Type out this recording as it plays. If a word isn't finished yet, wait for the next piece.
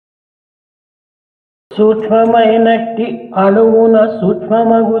సూక్ష్మమైనట్టి అణువున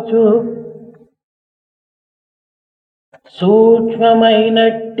సూక్ష్మమగుచు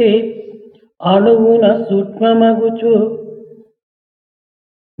సూక్ష్మమైనట్టి అణువున సూక్ష్మమగుచు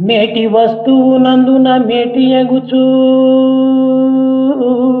మేటి వస్తువునందున మేటియగుచు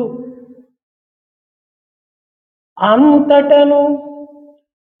అంతటను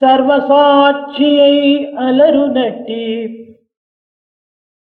సర్వసాక్షి అయి అలరునట్టి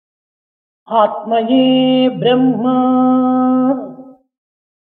ఆత్మయే బ్రహ్మ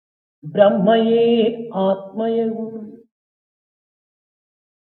బ్రహ్మయే ఆత్మయగు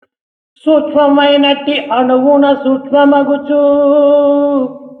సూక్ష్మమైనట్టి అణువున సూక్ష్మమగుచు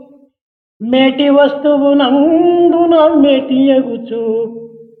మేటి వస్తువునందున మేటియగుచు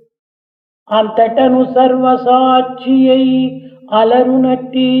అంతటను సర్వసాక్షి అయి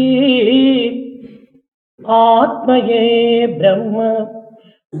అలరునట్టి ఆత్మయే బ్రహ్మ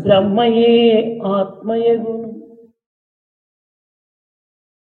బ్రహ్మయే ఆత్మయగును.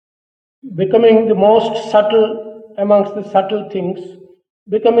 Becoming the most subtle amongst the subtle things,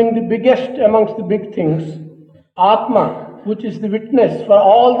 becoming the biggest amongst the big things, Atma, which is the witness for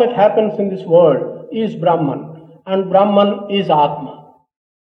all that happens in this world, is Brahman, and Brahman is Atma.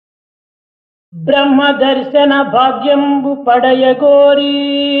 బ్రహ్మ దర్శన భాగ్యంబు పడయగోరి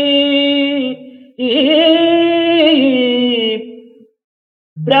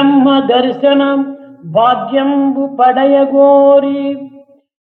బ్రహ్మ దర్శనం భాగ్యంబు పడయగోరి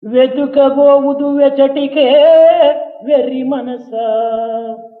వెతుకబోవుదు వెచటికే వెర్రి మనస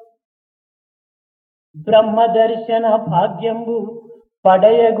బ్రహ్మ దర్శన భాగ్యంబు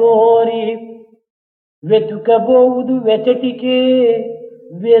పడయగోరి వెతుకబోవుదు వెచటికే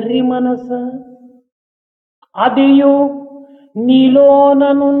వెర్రి మనస అదియు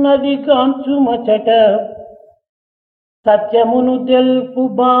నీలోననున్నది కాంచుమచట సత్యమును తెలుపు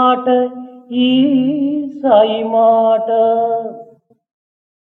బాట ఈ సాయి మాట.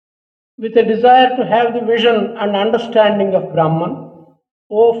 With a desire to have the vision and understanding of Brahman,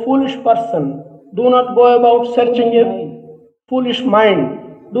 O foolish person, do not go about searching it. Foolish mind,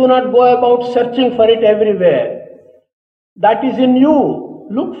 do not go about searching for it everywhere. That is in you.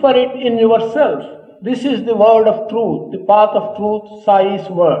 Look for it in yourself. This is the word of truth, the path of truth, Sai's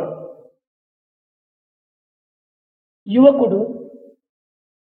word. యువకుడు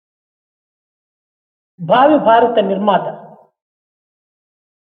భావి భారత నిర్మాత.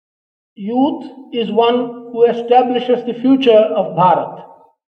 Youth is one who establishes the future of Bharat.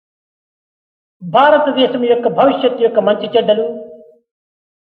 భారతదేశం యొక్క భవిష్యత్తు యొక్క మంచి చెడ్డలు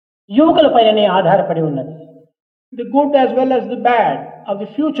యువకులపైనే ఆధారపడి ఉన్నది. The good as well as the bad of the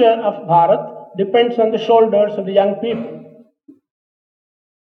future of Bharat depends on the shoulders of the young people.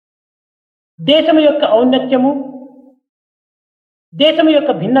 దేశం యొక్క ఔన్నత్యము, దేశం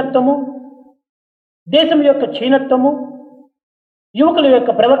యొక్క భిన్నత్వము, దేశం యొక్క క్షీణత్వము యువకుల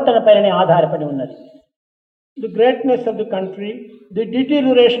యొక్క ప్రవర్తన పైనే ఆధారపడి ఉన్నది. The greatness of the country, the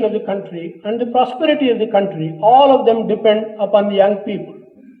deterioration of the country, and the prosperity of the country, all of them depend upon the young people.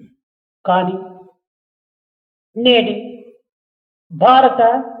 కానీ నేటి భారత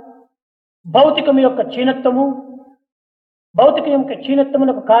భౌతికం యొక్క క్షీణత్వము, భౌతికం యొక్క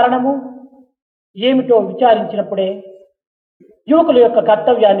క్షీణత్వమునకు కారణము ఏమిటో విచారించినప్పుడే యువకుల యొక్క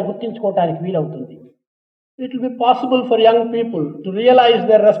కర్తవ్యాన్ని గుర్తించుకోవటానికి వీలవుతుంది. It will be possible for young people to realize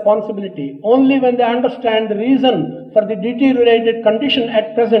their responsibility only when they understand the reason for the deteriorated condition at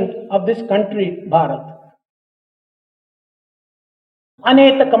present of this country, Bharat.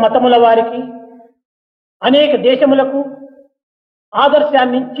 అనేక మతముల వారికి, అనేక దేశములకు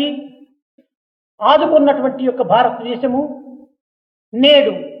ఆదర్శాన్నించి ఆదుకున్నటువంటి యొక్క భారతదేశము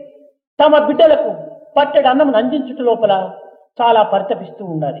నేడు తమ బిడ్డలకు పట్టెడు అన్నం అందించుట లోపల చాలా పరితపిస్తూ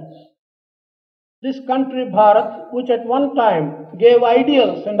ఉండాలి. This country, Bharat, which at one time gave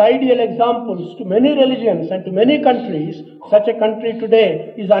ideals and ideal examples to many religions and to many countries, such a country today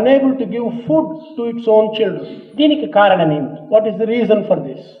is unable to give food to its own children. దీనికి కారణం ఏమిటి? What is the reason for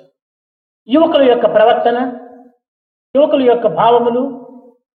this? యువకుల యొక్క ప్రవర్తన, యువకుల యొక్క భావములు,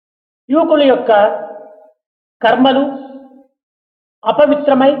 యువకుల యొక్క కర్మలు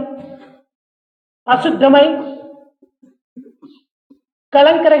అపవిత్రమై, అశుద్ధమై,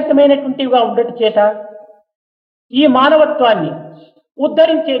 కళంకరహితమైనటువంటివిగా ఉండటం చేత ఈ మానవత్వాన్ని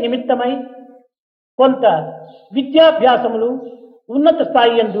ఉద్ధరించే నిమిత్తమై కొంత విద్యాభ్యాసములు ఉన్నత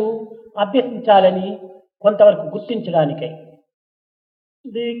స్థాయి యందు అభ్యసించాలని కొంతవరకు గుర్తించడానికై.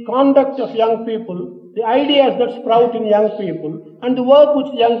 The conduct of young people, the ideas that sprout in young people, and the work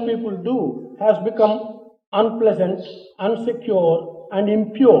which young people do has become unpleasant, unsecure, and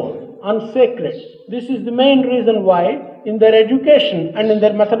impure, unsacred. This is the main reason why in their education and in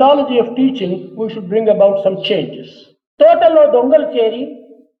their methodology of teaching, we should bring about some changes. తోటలో దొంగలు చేరి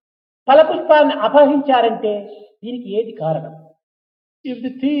ఫలపుష్పాన్ని అపహరించారంటే దీనికి ఏది కారణం? If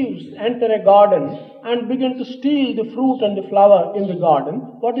the thieves enter a garden and begin to steal the fruit and the flower in the garden,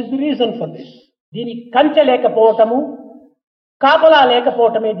 what is the reason for this? దీనికి కంచె లేకపోవటము, కాపలా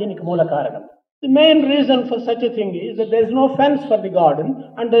లేకపోవటమే దీనికి మూల కారణం. The main reason for such a thing is that there is no fence for the garden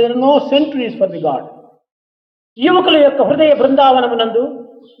and there are no sentries for the garden. యువకుల యొక్క హృదయ బృందావనమునందు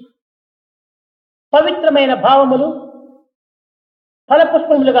పవిత్రమైన భావములు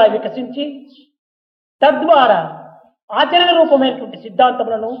ఫలపుష్పములుగా వికసించి తద్వారా ఆచరణ రూపమైనటువంటి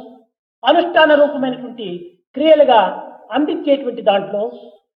సిద్ధాంతములను అనుష్ఠాన రూపమైనటువంటి క్రియలుగా అందించేటువంటి దాంట్లో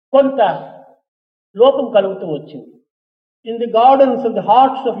కొంత లోపం కలుగుతూ వచ్చింది. In the gardens of the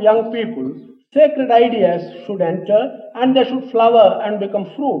hearts of young people, sacred ideas should enter and they should flower and become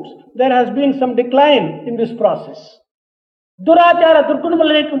fruits. There has been some decline in this process. దురాచార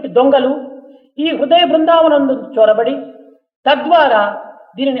దుర్గుణములైనటువంటి దొంగలు ఈ హృదయ బృందావనందు చొరబడి తద్వారా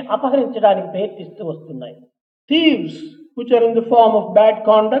దీనిని అపహరించడానికి ప్రయత్నిస్తూ వస్తున్నాయి. Thieves, which are in the form of bad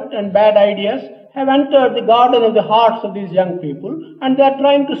conduct and bad ideas, have entered the garden of the hearts of these young people and they are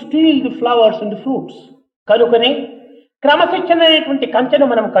trying to steal the flowers and the fruits. కనుకనే క్రమశిక్షణ అనేటువంటి కంచెను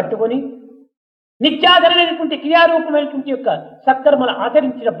మనం కట్టుకొని నిత్యాధరణమైనటువంటి క్రియారూపమైనటువంటి యొక్క సత్కర్మలు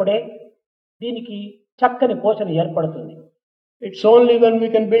ఆచరించినప్పుడే దీనికి చక్కని పోషణ ఏర్పడుతుంది. It's only when we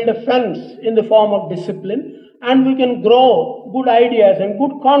can build a fence in the form of discipline and we can grow good ideas and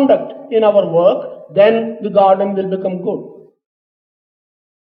good conduct in our work, then the garden will become good.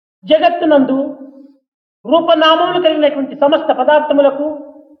 జగత్తునందు రూపనామములు కలిగినటువంటి సమస్త పదార్థములకు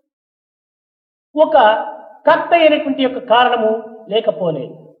ఒక కర్త అయినటువంటి యొక్క కారణము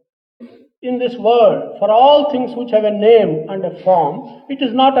లేకపోలేదు. In this world, for all things which have a name and a form, it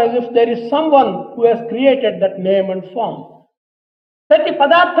is not as if there is someone who has created that name and form. ప్రతి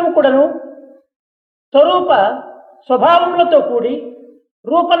పదార్థం కూడాను స్వరూప స్వభావములతో కూడి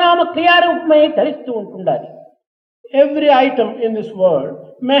రూపనామ క్రియారూపమై ధరిస్తూ ఉంటుండాలి. Every item in this world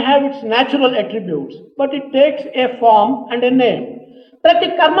may have its natural attributes, but it takes a form and a name. ప్రతి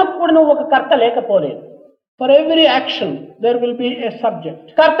కర్మకు కూడాను ఒక కర్త లేకపోలేదు. For every action, there will be a subject.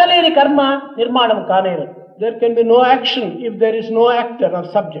 కర్త లేని కర్మ నిర్మాణం కానేరదు. There can be no action if there is no actor or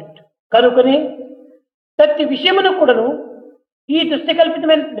subject. కనుకనే ప్రతి విషయమును కూడాను ఈ దృష్టి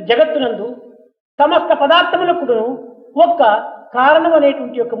కల్పితమైన జగత్తునందు సమస్త పదార్థములకు కూడాను ఒక కారణం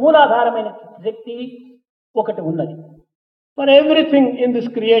అనేటువంటి యొక్క మూలాధారమైన శక్తి ఒకటి ఉన్నది. For everything in this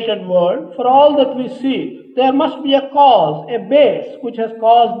created world, for all that we see, there must be a cause, a base which has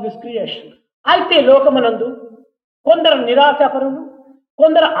caused this creation. అయితే లోకమునందు కొందరు నిరాశపరులు,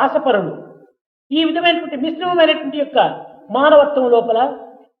 కొందరు ఆశపరులు, ఈ విధమైనటువంటి మిశ్రమమైనటువంటి యొక్క మానవత్వం లోపల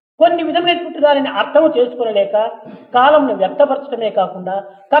కొన్ని విధమైనటువంటి దానిని అర్థం చేసుకోలేక కాలంను వ్యర్థపరచడమే కాకుండా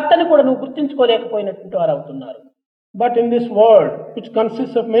కర్తని కూడా నువ్వు గుర్తించుకోలేకపోయినటువంటి వారు అవుతున్నారు. But in this world, which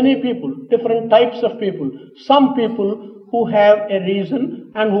consists of many people, different types of people, some people who have a reason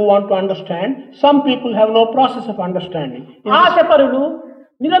and who want to understand, some people have no process of understanding. ఆశపరులు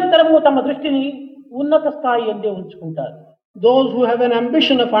నిరంతరము తమ దృష్టిని ఉన్నత స్థాయి ఎందే ఉంచుకుంటారు. Those who have an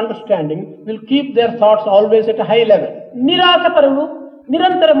ambition of understanding will keep their thoughts always at a high level. నిరాశపరులు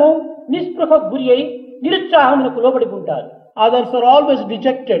నిరంతరము నిస్పృహకు గురి అయి నిరుత్సాహమునకు లోబడి ఉంటారు. Others are always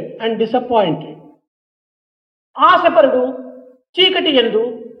dejected and disappointed. ఆశపరుడు చీకటి యందు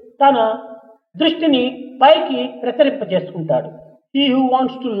తన దృష్టిని పైకి ప్రసరింపజేసుకుంటాడు. He who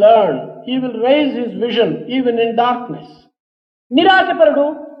wants to learn, he will raise his vision even in darkness. నిరాశపరుడు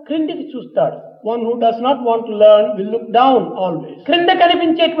క్రిందికి చూస్తాడు. One who does not want to learn will look down always. క్రింద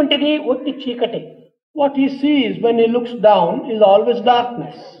కనిపించేటువంటిది ఒట్టి చీకటి. What he sees when he looks down is always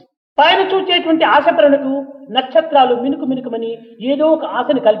darkness. పైన చూచేటువంటి ఆశపరులకు నక్షత్రాలు మినుకు మినుకుమని ఏదో ఒక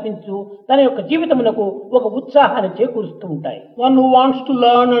ఆశను కల్పించు తన యొక్క జీవితమునకు ఒక ఉత్సాహాన్ని చేకూరుస్తూ ఉంటాయి. One who wants to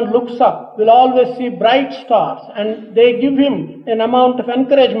learn and looks up will always see bright stars and they give him an amount of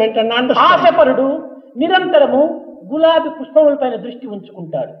encouragement and understanding. ఆశపరుడు నిరంతరము గులాబీ పుష్పములపైన దృష్టి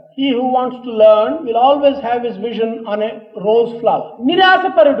ఉంచుకుంటాడు. He who wants to learn will always have his vision on a rose flower.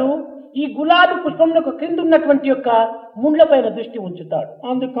 నిరాశపరుడు ఈ గులాబీ పుష్పములకు క్రింద ఉన్నటువంటి యొక్క ముండ్లపైన దృష్టి ఉంచుతాడు.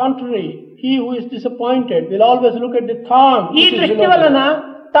 On the contrary, he who is disappointed will always look at the thorn. ఈ దృష్టి వలన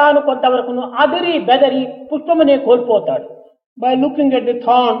తాను కొంతవరకు అదిరి బెదరి పుష్పమునే కోల్పోతాడు. By looking at the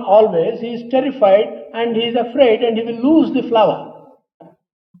thorn always, he is terrified and he is afraid and he will lose the flower.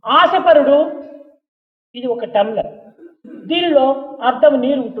 ఆశపరుడు ఇది ఒక tumbler, దీనిలో అర్ధం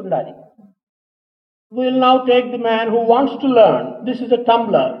నీరు ఉంటుండాలి. We will now take the man who wants to learn. This is a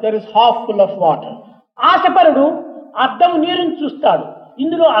tumbler. There is half full of water. ఆశపరుడు అర్ధం నీరుని చూస్తాడు,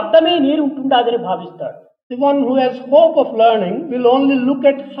 ఇందులో అర్ధమే నీరు ఉంటుండాదని భావిస్తాడు. The one who has hope of learning will only look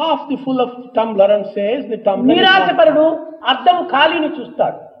at half the full of the tumbler and says the tumbler is half. నిరాశపరుడు అద్దము ఖాళీని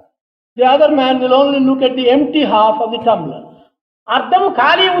చూస్తాడు. The other man will only look at the empty half of the tumbler. అద్దము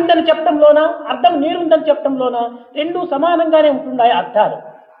ఖాళీ ఉందని చెప్పడంలోన అద్దం నీరుందని చెప్పడంలోన రెండు సమానంగానే ఉంటున్నాయి అర్థాలు.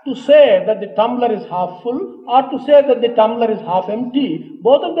 To say that the tumbler is half full or to say that the tumbler is half empty,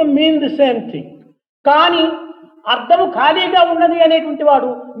 both of them mean the same thing. కానీ అద్దము ఖాళీగా ఉన్నది అనేటువంటి వాడు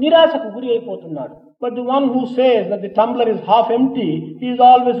నిరాశకు గురి అయిపోతున్నాడు. But the one who says that the tumbler is half empty, he is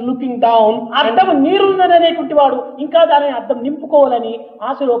always looking down. అద్దము నీరున్నది అనేటువంటి వాడు ఇంకా దానిని అద్దం నింపుకోవాలని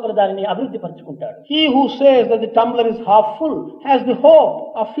ఆశ లోపల దానిని అభివృద్ధి పరచుకుంటాడు. He who says that the tumbler is half full has the hope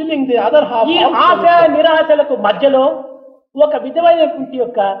of filling the other half. ఈ ఆశ నిరాశలకు మధ్యలో ఒక విధమైనటువంటి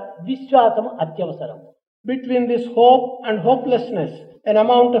యొక్క విశ్వాసం అత్యవసరం. Between this hope and hopelessness, an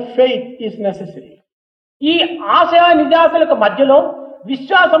amount of faith is necessary. ఈ ఆశ నిరాశలకు మధ్యలో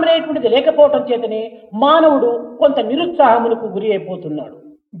విశ్వాసం అనేటువంటిది లేకపోవటం చేతనే మానవుడు కొంత నిరుత్సాహములకు గురి అయిపోతున్నాడు.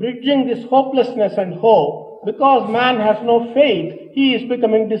 Bridging this hopelessness and hope, because man has no faith, he is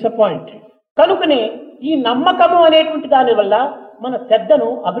becoming disappointed. కనుకనే ఈ నమ్మకము అనేటువంటి దాని వల్ల మన శ్రద్ధను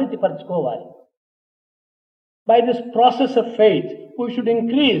అభివృద్ధి పరచుకోవాలి. By this process of faith, we should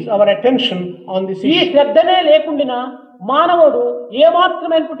increase our attention on this ఈ issue. శ్రద్ధనే లేకుండా మానవుడు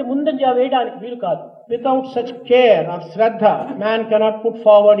ఏమాత్రమైనటువంటి ముందంజ వేయడానికి వీలు కాదు. Without such care or shraddha, man cannot put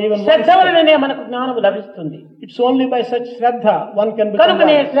forward even one Shraddha step. వలననే మనకు జ్ఞానం లభిస్తుంది. It's only by such shraddha one can become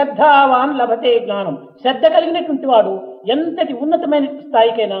కనుకనే wise. శ్రద్ధావాన్ లభతే జ్ఞానం. శ్రద్ధ కలిగినటువంటి వాడు ఎంతటి ఉన్నతమైన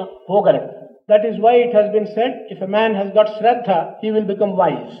స్థాయికైనా పోగలడు. That is why it has been said, if a man has got shraddha, he will become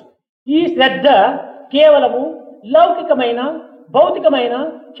wise. ఈ శ్రద్ధ కేవలము లౌకికమైన భౌతికమైన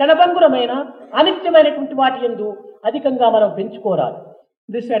క్షణభంగురమైన అనిత్యమైనటువంటి వాటి యందు అధికంగా మనం పెంచుకోరాదు.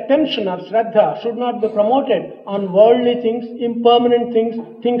 This attention or shraddha should not be promoted on worldly things, impermanent things,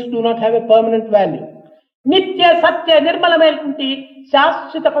 things do not have a permanent value. నిత్య సత్య నిర్మలమైనటువంటి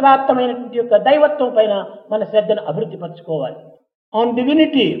శాశ్వత పదార్థమైనటువంటి యొక్క దైవత్వం పైన మన శ్రద్ధను అభివృద్ధి పరచుకోవాలి. On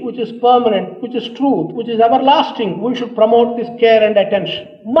divinity, which is permanent, which is truth, which is everlasting, we should promote this care and attention.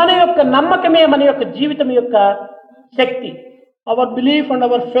 మన యొక్క నమ్మకమే మన యొక్క జీవితం యొక్క శక్తి. Our belief and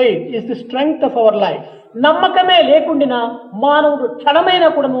our faith is the strength of our life. నమ్మకమే లేకుండా మానవుడు క్షణమైనా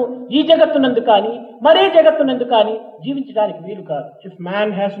కూడాను ఈ జగత్తునందు కానీ మరే జగత్తునందు కానీ జీవించడానికి వీలు కాదు. If man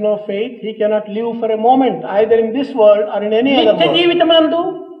has no faith, he cannot live for a moment, either in this world or in any other నిత్య world. జీవితమునందు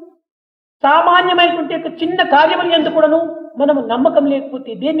సామాన్యమైనటువంటి యొక్క చిన్న కార్యముల యందు కూడాను మనము నమ్మకం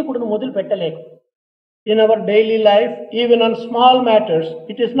లేకపోతే దేన్ని కూడాను మొదలు పెట్టలేము. In our daily life, even on small matters,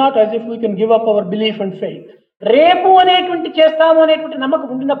 it is not as if we can give up our belief and faith. రేపు అనేటువంటి చేస్తాము అనేటువంటి నమ్మకం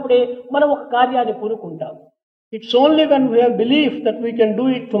ఉండినప్పుడే మనం ఒక కార్యాన్ని పూనుకుంటాం. It's only when we have belief that we can do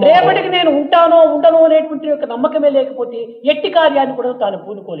it రేపటికి tomorrow. నేను ఉంటానో ఉండనో అనేటువంటి యొక్క నమ్మకమే లేకపోతే ఎట్టి కార్యాన్ని కూడా తాను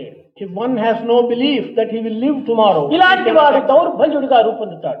పూనుకోలేడు. If one has no belief that he will live tomorrow, ఇలాంటి వాడు దౌర్బల్యుడిగా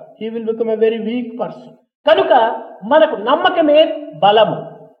రూపొందుతాడు. he will become a very weak person. కనుక మనకు నమ్మకమే బలము.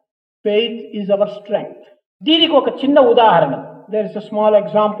 Faith is our strength. దీనికి ఒక చిన్న ఉదాహరణ. There is a small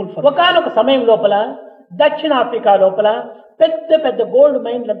example for that. ఒకానొక సమయం లోపల దక్షిణాఫ్రికా లోపల పెద్ద పెద్ద గోల్డ్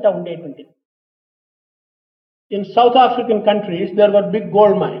మైన్లంతా ఉండేటువంటి. In South African countries, there were big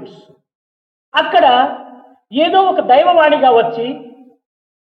gold mines. అక్కడ ఏదో ఒక దైవవాణిగా వచ్చి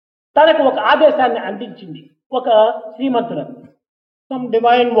తనకు ఒక ఆదేశాన్ని అందించింది ఒక శ్రీమంతులను. Some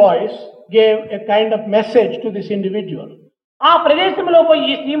divine voice gave a kind of message to this individual. ఆ ప్రదేశంలో పోయి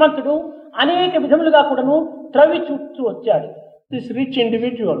ఈ శ్రీమంతుడు అనేక విధములుగా కూడాను త్రవ్వి చూస్తూ వచ్చాడు. This rich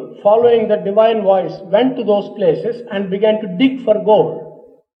individual, following the divine voice, went to those places and began to dig for gold.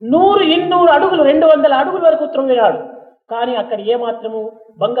 100, 200 అడుగులు 200 అడుగుల వరకు త్రవ్వినాడు. కానీ అక్కడ ఏమాత్రము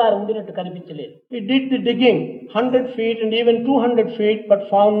బంగారం ఉండినట్టు కనిపించలేదు. He did the digging 100 feet and even 200 feet, but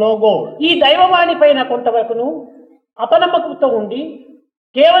found no gold. ఈ దైవవాణి పైన కొంతవరకును అపనమ్మకంతో ఉండి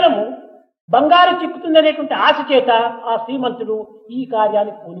కేవలము బంగారు చిక్కుతుందనేటువంటి ఆశ చేత ఆ శ్రీమంతుడు ఈ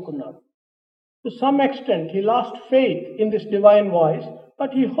కార్యానికి పూనుకున్నాడు. To some extent, he lost faith in this divine voice, but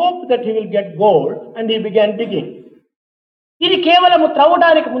he hoped that he will get gold, and he began digging. ఇది కేవలము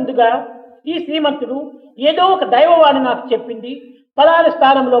త్రవ్వడానికి ముందుగా ఈ శ్రీమంతుడు ఏదో ఒక దైవవాణి నాకు చెప్పింది, ఫలానా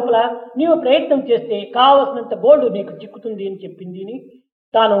స్థానం లోపల నీవు ప్రయత్నం చేస్తే కావలసినంత గోల్డ్ నీకు చిక్కుతుంది అని చెప్పింది అని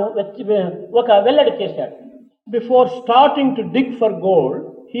తాను ఒక వెల్లడి చేశాడు. Before starting to dig for gold,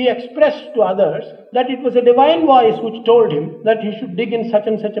 he expressed to others that it was a divine voice which told him that he should dig in such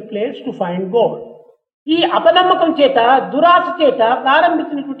and such a place to find gold. ఈ అపనమ్మకం చేత దురాశ చేత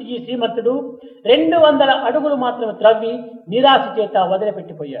ప్రారంభించినటువంటి ఈ శ్రీమంతుడు 200 అడుగులు మాత్రమే త్రవ్వి నిరాశ చేత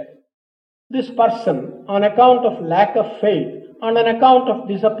వదిలిపెట్టిపోయాడు. This person, on account of lack of faith, on an account of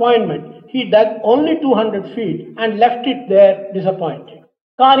disappointment, he dug only 200 feet and left it there disappointed.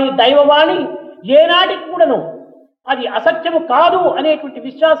 కానీ దైవవాణి ఏనాటికి కూడాను అది అసత్యము కాదు అనేటువంటి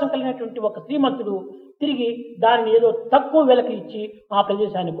విశ్వాసం కలిగినటువంటి ఒక శ్రీమంతుడు తిరిగి దాన్ని ఏదో తక్కువ వెలకి ఇచ్చి ఆ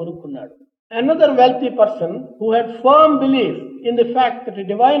ప్రదేశాన్ని కొనుక్కున్నాడు. Another wealthy person who had firm belief in the fact that a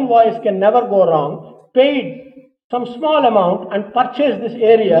divine voice can never go wrong paid some small amount and purchased this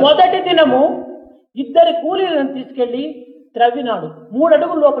area. మొదటి దినము ఇద్దరు కూలీలను తీసుకెళ్లి త్రవ్వినాడు. 3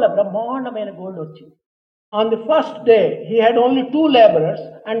 అడుగుల లోపల బ్రహ్మాండమైన గోల్డ్ వచ్చింది. On the first day, he had only 2 laborers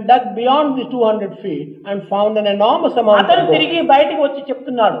and dug beyond the 200 feet and found an enormous amount of అతను gold. తిరిగి బయటికి వచ్చి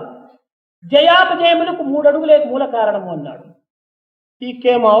చెప్తున్నాడు, జయాపజయములకు 3 అడుగులే మూల కారణము అన్నాడు. He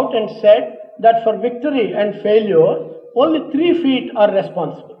came out and said that for victory and failure, only 3 feet are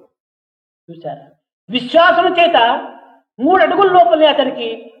responsible. చూశారా, విశ్వాసం చేత 3 అడుగుల లోపలే అతనికి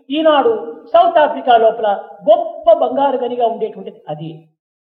ఈనాడు సౌత్ ఆఫ్రికా లోపల గొప్ప బంగారు గనిగా ఉండేటువంటిది అది.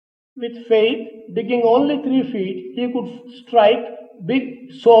 With faith, digging only 3 feet, he could strike big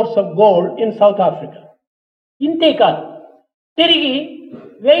source of gold in South Africa. ఇంతేకాదు, తిరిగి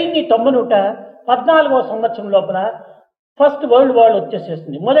 1914వ సంవత్సరం లోపల ఫస్ట్ వరల్డ్ వార్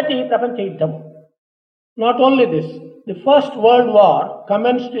వచ్చేసేస్తుంది, మొదటి ప్రపంచ యుద్ధం. Not only this, the First World War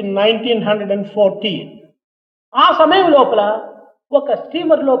commenced in 1914. ఆ సమయం లోపల ఒక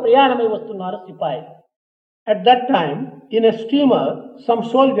స్టీమర్లో ప్రయాణమై వస్తున్నారు సిపాయిలు. At that time, in a steamer, some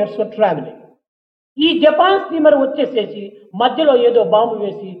soldiers were traveling. ఈ జపాన్ స్టీమర్ వచ్చేసేసి మధ్యలో ఏదో బాంబు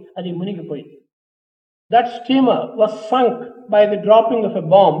వేసి అది మునిగిపోయింది. That steamer was sunk by the dropping of a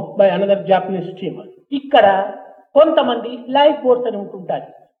bomb by another Japanese steamer. ఇక్కడ కొంతమంది లైఫ్ బోట్స్ అని ఉంటుంటాయి,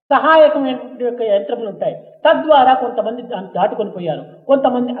 సహాయకమైన యొక్క యంత్రములు ఉంటాయి. తద్వారా కొంతమంది దాన్ని దాటుకొని పోయారు,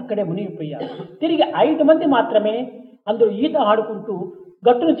 కొంతమంది అక్కడే మునిగిపోయారు. తిరిగి 5 మంది మాత్రమే అందులో ఈత ఆడుకుంటూ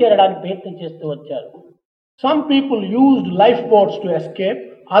గట్టును చేరడానికి ప్రయత్నం చేస్తూ వచ్చారు. Some people used lifeboats to escape,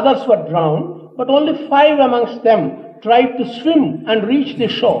 others were drowned, but only 5 amongst them tried to swim and reach the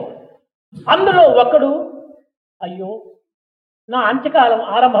shore. అందులో ఒకడు, అయ్యో నా అంత్యకాలం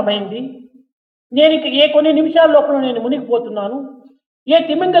ఆరంభమైంది, నేను ఇక ఏ కొన్ని నిమిషాల లోపల నేను మునిగిపోతున్నాను, ఏ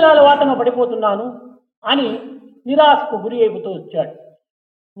తిమింగలాల వాటన పడిపోతున్నాను అని నిరాశకు గురి అయిపోతూ వచ్చాడు.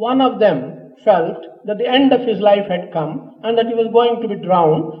 One of them felt that the end of his life had come and that he was going to be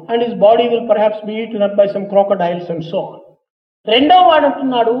drowned and his body will perhaps be eaten up by some crocodiles and so on. రెండవ వాడు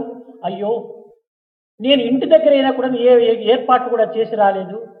అంటున్నాడు, అయ్యో నేను ఇంటి దగ్గర అయినా కూడా ఏ ఏర్పాటు కూడా చేసి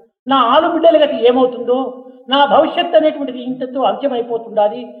రాలేదు, నా ఆలుబిడ్డల గతి ఏమవుతుందో, నా భవిష్యత్తు అనేటువంటిది ఇంతతో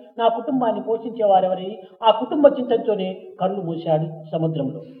అంత్యమైపోతుండాలి, నా కుటుంబాన్ని పోషించేవారెవరి, ఆ కుటుంబ చింతనతోనే కళ్ళు మూశాడు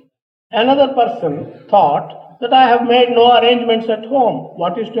సముద్రంలో. Another person thought that I have made no arrangements at home.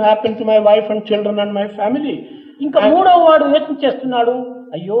 What is to happen to my wife and children and my family? ఇంకా మూడవ వాడు యోచన చేస్తున్నాడు,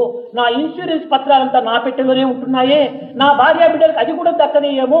 అయ్యో నా ఇన్సూరెన్స్ పత్రాలంతా నా పెట్టెలోనే ఉంటున్నాయే, నా భార్య బిడ్డలకు అది కూడా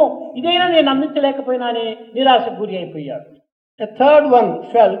దక్కనేయేమో, ఇదైనా నేను అందించలేకపోయినానే నిరాశకు గురి అయిపోయాడు. A third one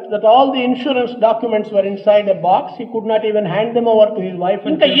felt that all the insurance documents were inside a box. He could not even hand them over to his wife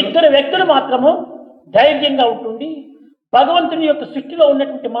and ఇంకా children. 2 వ్యక్తులు మాత్రము ధైర్యంగా ఉంటుండి భగవంతుని యొక్క సృష్టిలో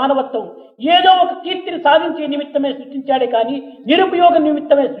ఉన్నటువంటి మానవత్వం ఏదో ఒక కీర్తిని సాధించే నిమిత్తమే సృష్టించాడే కానీ నిరుపయోగ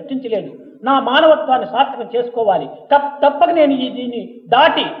నిమిత్తమే సృష్టించలేదు. నా మానవత్వాన్ని సార్థకం చేసుకోవాలి, తప్పక నేను దీన్ని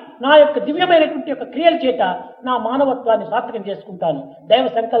దాటి నా యొక్క దివ్యమైనటువంటి యొక్క క్రియల చేత నా మానవత్వాన్ని సార్థకం చేసుకుంటాను, దైవ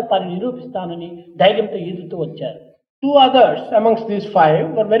సంకల్పాన్ని నిరూపిస్తానని ధైర్యంతో ఎదుగుతూ వచ్చారు. 2 others amongst these 5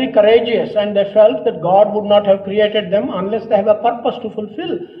 were very courageous and they felt that God would not have created them unless they have a purpose to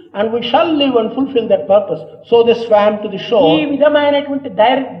fulfill, and we shall live and fulfill that purpose. So they swam to the shore. ఈ విధమైనటువంటి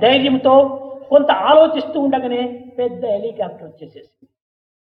ధైర్యంతో కొంత ఆలోచిస్తూ ఉండగానే పెద్ద helicopter వచ్చేసేసింది.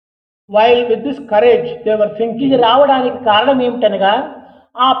 While with this courage they were thinking, ఇది రావడానికి కారణం ఏమిటనగా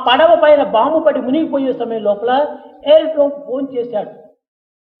ఆ పడవ పైన బాంబు పడి మునిగిపోయే సమయం లోపల ఎయిర్‌ఫోన్ ఫోన్ చేశాడు,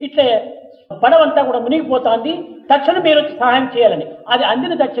 ఇట్లా పడవంతా కూడా మునిగిపోతాంది, తక్షణం మీరు వచ్చి సహాయం చేయాలని. అది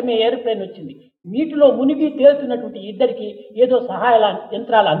అందిన తక్షణమే ఏరోప్లేన్ వచ్చింది. నీటిలో మునిగి తేలుతున్నటువంటి ఇద్దరికి ఏదో సహాయ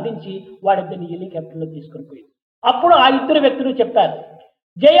యంత్రాలు అందించి వాడిద్దరిని హెలికాప్టర్లో తీసుకొని పోయింది. అప్పుడు ఆ 2 వ్యక్తులు చెప్పారు,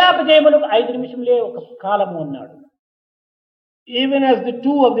 జయాపజయములకు 5 నిమిషములే ఒక కాలము అన్నాడు. even as the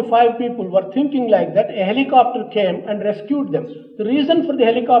 2 of the 5 people were thinking like that, a helicopter came and rescued them. The reason for the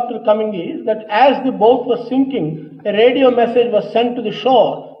helicopter coming is that as the boat was sinking, a radio message was sent to the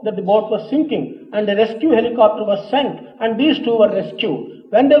shore that the boat was sinking, and a rescue helicopter was sent, and these 2 were rescued.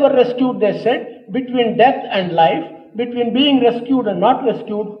 When they were rescued, they said, between death and life, between being rescued and not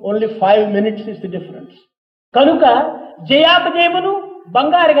rescued, only 5 minutes is the difference. కనుక జయాపజయమును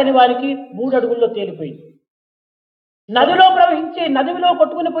బంగారు గని వారికి 3 అడుగుల్లో తేలిపోయింది. నదిలో ప్రవహించి నదిలో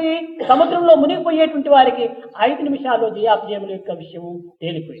కొట్టుకుని పోయి సముద్రంలో మునిగిపోయేటువంటి వారికి 5 నిమిషాల్లో జయాపజయముల యొక్క విషయము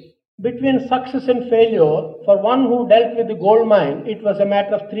తేలిపోయింది. Between success and failure, for one who dealt with the gold mine, it was a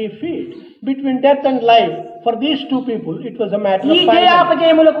matter of 3 feet. Between death and life, for these 2 people, it was a matter ఈ of 5 minutes.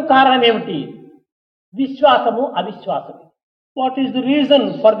 జయాపజయములకు కారణం ఏమిటి? విశ్వాసము అవిశ్వాసము. What is the reason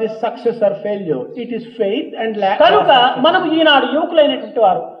for this success or failure? It is faith and lack. కనుక మనం ఈనాడు యువకులైనటువంటి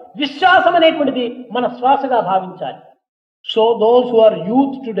వారు విశ్వాసం అనేటువంటిది మన శ్వాసగా భావించాలి. So those who are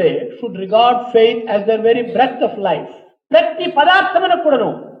youth today should regard faith as their very breath of life. ప్రతి పదార్థమునకు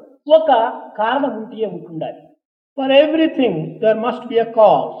కూడాను ఒక కారణం ఉంటే ఉంటుండాలి. For everything there must be a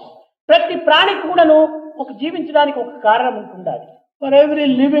cause. ప్రతి ప్రాణికి కూడాను ఒక జీవించడానికి ఒక కారణం ఉంటుండాలి. For every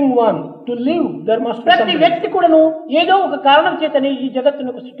living one to live there must be ప్రతి something. వ్యక్తి కూడాను ఏదో ఒక కారణం చేతనే ఈ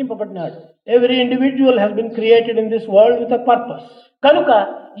జగత్తునకు సృష్టింపబడినాడు. Every individual has been created in this world with a purpose. కనుక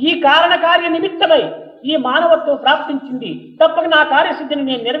ఈ కారణ కార్య నిమిత్తమై ఈ మానవత్వం ప్రాప్తించింది, తప్పక నా కార్యసిద్ధిని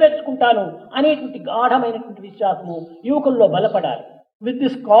నేను నెరవేర్చుకుంటాను అనేటువంటి గాఢమైనటువంటి విశ్వాసము యువకుల్లో బలపడాలి. With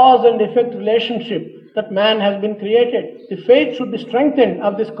this cause and effect relationship that man has been created, the faith should be strengthened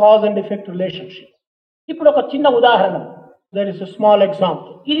of this cause and effect relationship. ఇప్పుడు ఒక చిన్న ఉదాహరణ. There is a small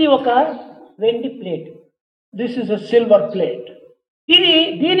example. ఇది ఒక వెండి plate. This is a silver plate.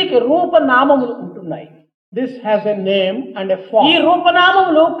 దీనికి రూపనామములు ఉంటున్నాయి. This has a name and a form. ఈ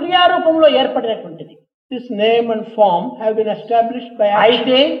రూపనామములు క్రియారూపంలో ఏర్పడినటువంటిది. This name and form have been established by action.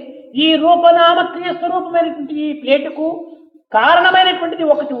 అయితే ఈ రూపనామ క్రియ స్వరూపమైనటువంటి ఈ ప్లేటుకు కారణమైనటువంటిది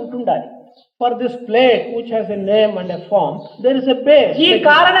ఒకటి ఉంటుండాలి. For this plate which has a name and a form, there is a base. ఈ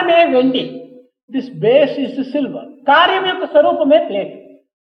కారణమే వెండి. This base is the silver. కార్యం యొక్క స్వరూపమే plate.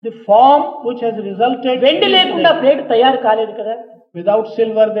 The form which has resulted. వెండి లేకుండా ప్లేట్ తయారు కాలేదు కదా. Without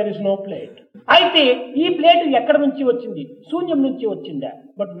silver there is no plate. అయితే ఈ ప్లేట్ ఎక్కడి నుంచి వచ్చింది? శూన్యం నుంచి వచ్చిందా?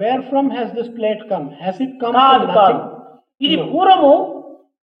 But where from has this plate come? Has it come కాదు from కాదు. nothing? ఇది పూర్వము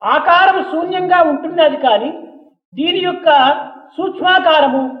ఆకారము శూన్యంగా ఉంటున్నది, కానీ దీని యొక్క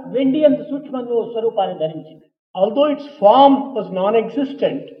సూక్ష్మాకారము వెండి అంత సూక్ష్మంలో స్వరూపాన్ని ధరించింది. Although its form was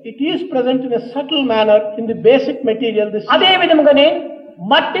non-existent, it is present in a subtle manner in the basic material. అదే విధంగానే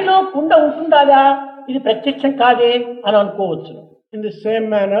మట్టిలో కుండ ఉంటుందా? ఇది ప్రత్యక్షం కాదే అని అనుకోవచ్చు. In the same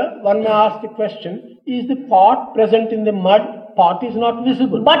manner, one may ask the question, is the pot present in the mud? Pot is not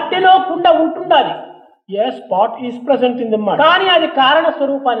visible. మట్టిలో కుండ ఉంటుండాలి. Yes, pot is present in the mud. కానీ అది కారణ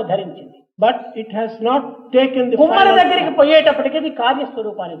స్వరూపాన్ని ధరించింది. But it has not taken the కుమ్మరి final దగ్గరికి form. పోయేటప్పటికి అది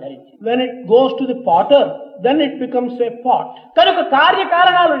కార్యస్వరూపాన్ని ధరించింది. When it goes to the potter, then it becomes a pot. కనుక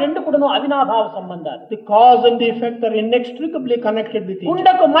కార్యకారణాలు రెండు కూడాను అవినాభావ సంబంధాలు. The cause and the effect are inextricably connected with each other.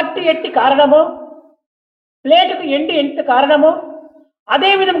 కుండకు మట్టి ఎట్టి కారణమో, ప్లేటుకు ఎండి ఎంత కారణమో, అదే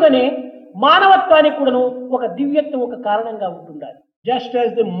విధంగానే మానవత్వానికి కూడాను ఒక దివ్యత్వం ఒక కారణంగా ఉంటుండాలి. Just as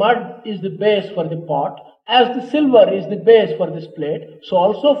the mud is the base for the pot, as the silver is the base for this plate, so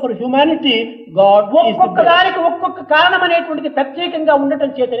also for humanity, God is the ఒక్కొక్క base. దానికి ఒక్కొక్క కారణం అనేటువంటిది ప్రత్యేకంగా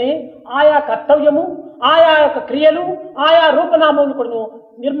ఉండటం చేతనే ఆయా కర్తవ్యము, ఆయా యొక్క క్రియలు, ఆయా రూపనామములు కూడా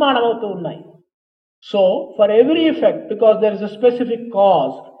నిర్మాణం అవుతూ ఉన్నాయి. So, for every effect, because there is a specific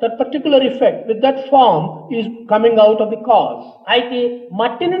cause, that particular effect with that form is coming out of the cause. అయితే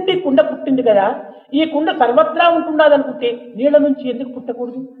మట్టి నుండి కుండ పుట్టింది కదా, ఈ కుండ సర్వత్రా ఉంటున్నది అనుకుంటే నీళ్ల నుంచి ఎందుకు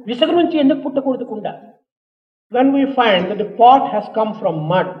పుట్టకూడదు? విసుగు నుంచి ఎందుకు పుట్టకూడదు కుండ? When we find that the pot has come from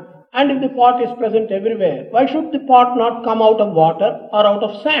mud, and if the pot is present everywhere, why should the pot not come out of water or out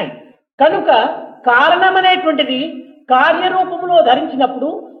of sand? కనుక కారణం అనేటువంటిది కార్యరూపంలో ధరించినప్పుడు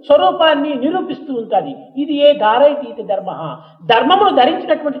స్వరూపాన్ని నిరూపిస్తూ ఉంటుంది. ఇది ఏ ధారయతీతి ధర్మ, ధర్మమును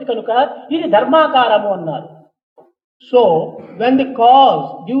ధరించినటువంటిది కనుక ఇది ధర్మాకారము అన్నారు. So, when the cause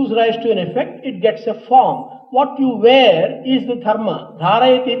gives rise to an effect, it gets a form. What you wear is the dharma.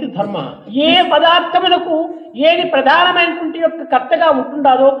 Dharayati iti dharma. ఏ పదార్థములకు ఏది ప్రధానమైనటువంటి యొక్క కర్తగా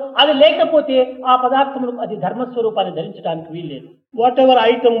ఉంటుండాలో అది లేకపోతే ఆ పదార్థములకు అది ధర్మస్వరూపాన్ని ధరించడానికి వీల్లేదు. Whatever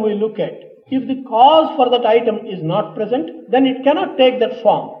item we look at, if the cause for that item is not present, then it cannot take that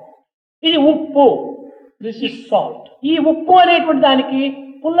form. ఇది ఉప్పు. This is salt. ఈ ఉప్పు అనేటువంటి దానికి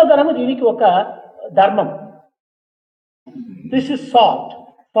పుల్లదనము దీనికి ఒక ధర్మం. This is salt.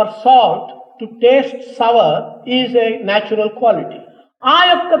 For salt to taste sour is a natural quality. ఆ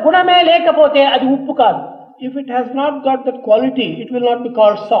యొక్క గుణమే లేకపోతే అది ఉప్పు కాదు. If it has not got that quality, it will not be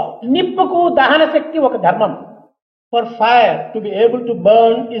called salt. నిప్పుకు దహన శక్తి ఒక ధర్మం. For fire to be able to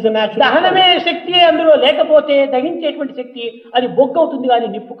burn is a natural దహనమే quality. శక్తి అందులో లేకపోతే దహించేటువంటి శక్తి అది బొగ్గు అవుతుంది కానీ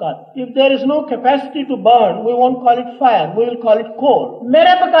నిప్పు కాదు. If there is no capacity to burn, we won't call it fire, we will call it coal.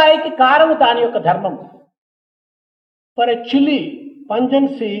 మిరపకాయకి కారము దాని యొక్క ధర్మం. For a chili,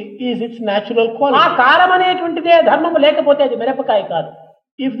 pungency is its natural ఆ quality. కారం అనేటువంటిదే ధర్మము లేకపోతే అది మిరపకాయ కాదు.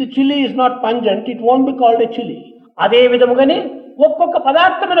 If the chili is not pungent, it won't be called a chili. అదే విధముగానే ఒక్కొక్క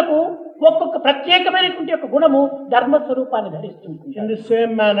పదార్థములకు ఒక్కొక్క ప్రత్యేకమైనటువంటి యొక్క గుణము ధర్మస్వరూపాన్ని ధరిస్తుంది. In the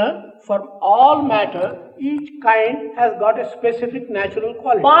same manner, for all matter, each kind has got a specific natural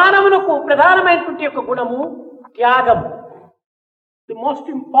quality. మానవులకు ప్రధానమైనటువంటి యొక్క గుణము త్యాగం. The most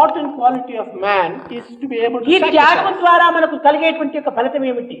important quality of man is to be able ఈ to త్యాగం sacrifice. ద్వారా మనకు కలిగేటువంటి యొక్క ఫలితం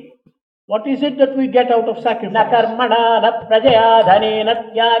ఏమిటి? What is it that we get out of న sacrifice? కర్మణ న ప్రజయా ధనేన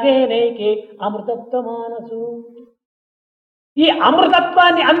త్యాగేనైకే అమృతత్వమానసు. ఈ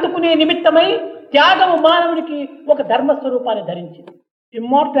అమృతత్వాన్ని అందుకునే నిమిత్తమై త్యాగము మానవుడికి ఒక ధర్మస్వరూపాన్ని ధరించింది.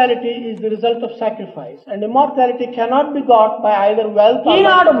 Immortality is the result of sacrifice, and immortality cannot be got by either wealth or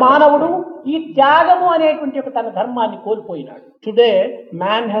ఈనాడు మానవుడు ఈ త్యాగము అనేటువంటి ఒక తన ధర్మాన్ని కోల్పోయినాడు. Today,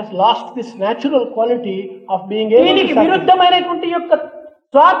 man has lost this natural quality of being able to దీనికి sacrifice. విరుద్ధమైనటువంటి యొక్క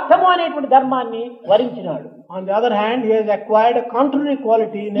స్వార్థము అనేటువంటి ధర్మాన్ని వరించినాడు. On the other hand, he has acquired a contrary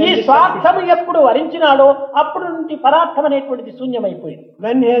quality, ఈ namely స్వార్థము selfishness. ఎప్పుడు వరించినాడో అప్పుడు నుండి పరార్థం అనేటువంటిది శూన్యమైపోయింది.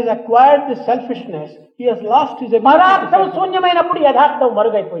 When he has acquired this selfishness, he has lost his ability to పరార్థం sacrifice. శూన్యమైనప్పుడు యథార్థం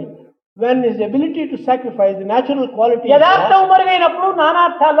మరుగైపోయింది. When his ability to sacrifice the natural quality is యథార్థం lost, మరుగైనప్పుడు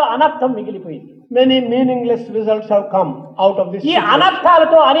నానార్థాల్లో అనర్థం మిగిలిపోయింది. many meaningless results have come out of this ఈ situation.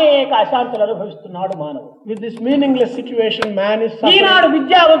 అనర్థాలతో అనేక అశాంతులు అనుభవిస్తున్నాడు మానవుడు. With this meaningless situation, man is Eenadu suffering.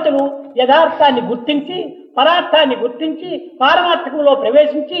 విద్యావంతులు యథార్థాన్ని గుర్తించి పరార్థాన్ని గుర్తించి పారమార్థకంలో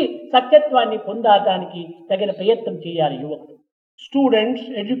ప్రవేశించి సత్యత్వాన్ని పొందడానికి తగిన ప్రయత్నం చేయాలి యువకుడు. Students,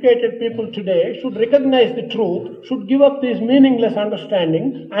 educated people today should recognize the truth, should give up this meaningless understanding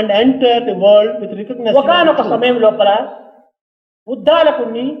and enter the world with recognition of the ఒకానొక truth. సమయం లోపల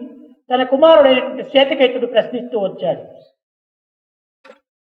ఉద్దాలకుణ్ణి తన కుమారుడైనటువంటి శ్వేతకేతుడు ప్రశ్నిస్తూ వచ్చాడు.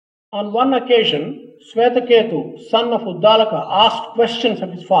 On one occasion, Swetaketu, son of Uddalaka, asked questions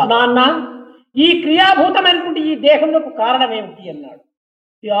of his father. నాన్న, ఈ క్రియాభూతమైనటువంటి ఈ దేహమునకు కారణం ఏమిటి అన్నాడు.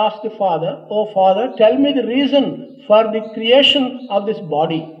 He asked the father, "Oh father, tell me the reason for the creation of this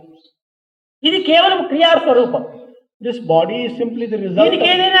body." ఇది కేవలం క్రియాస్వరూపం. This body is simply the result దీనికి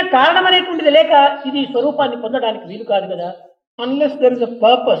of, ఏదైనా కారణం అనేటువంటిది లేక ఇది ఈ స్వరూపాన్ని పొందడానికి వీలు కాదు కదా. unless there is a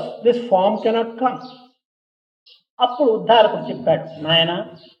purpose, this form cannot come. అప్పుడు ఉద్ధారకుడు చెప్పాడు, నాయన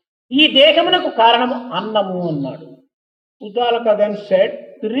ఈ దేహమునకు కారణము అన్నము అన్నాడు. Uddalaka then said,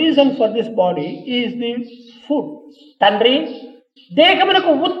 "The reason for this body is the food." తండ్రి,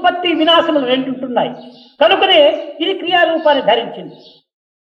 దేహమునకు ఉత్పత్తి వినాశములు రెండుంటున్నాయి కనుకనే ఇది క్రియారూపాన్ని ధరించింది.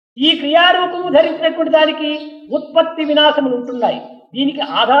 ఈ క్రియారూపము ధరించినటువంటి దానికి ఉత్పత్తి వినాశములు ఉంటున్నాయి. దీనికి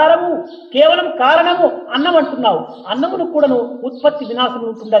ఆధారము కేవలం కారణము అన్నం అంటున్నావు. అన్నమును కూడాను ఉత్పత్తి వినాశములు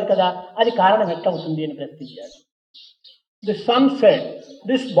ఉంటున్నారు కదా, అది కారణం ఎట్లవుతుంది అని ప్రశ్నించాడు. The son said,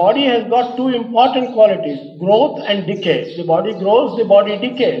 "This body has got two important qualities, growth and decay. The body grows, the body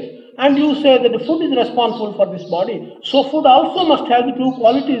decays. And you say that the food is responsible for this body. So food also must have the two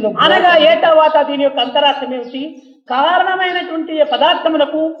qualities of growth అనగా and A decay." తర్వాత దీని యొక్క అంతరార్థం ఏమిటి? కారణమైనటువంటి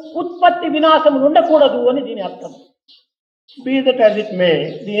పదార్థములకు ఉత్పత్తి వినాశములు ఉండకూడదు అని దీని అర్థం. Be that as it may,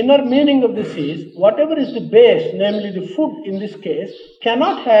 the inner meaning of this is, whatever is the base, namely the food in this case,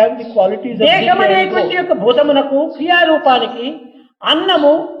 cannot have the qualities of decay and దేహమనేటువంటి growth. యొక్క భూతమునకు క్రియారూపానికి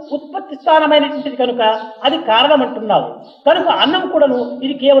అన్నము ఉత్పత్తి స్థానమైనటువంటిది కనుక అది కారణం అంటున్నావు. కనుక అన్నం కూడాను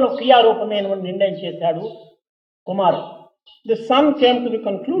ఇది కేవలం క్రియారూపమే అని నిర్ణయం చేశాడు కుమారుడు. The son came to the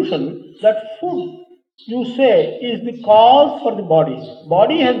conclusion that food, you say, is the cause for the body.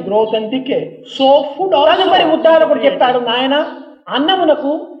 Body has growth and decay. So food also. తదుపరి ఉద్దాలకుడు చెప్పాడు, నాయన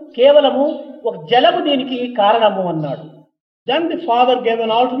అన్నమునకు కేవలము ఒక జలము దీనికి కారణము అన్నాడు. Then the father gave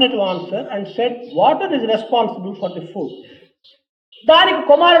an alternative answer and said, water is responsible for the food. దానికి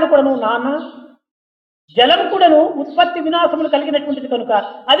కుమారుడు కూడాను, నాన్న జలం కూడాను ఉత్పత్తి వినాశములు కలిగినటువంటిది కనుక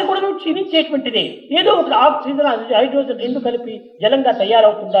అది కూడాను క్షీణించేటువంటిదే. ఏదో ఒక ఆక్సిజన్ హైడ్రోజన్ రెండు కలిపి జలంగా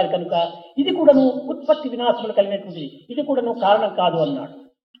తయారవుతుండాలి కనుక ఇది కూడాను ఉత్పత్తి వినాశములు కలిగినటువంటిది, ఇది కూడాను కారణం కాదు అన్నాడు.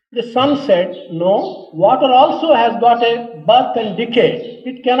 The son said, no, water also has got a birth and decay.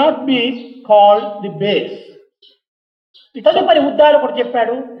 It cannot be called the base. తదుపరి ఉద్దాలకుడు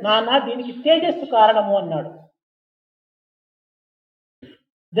చెప్పాడు, నాన్న దీనికి తేజస్సు కారణము అన్నాడు.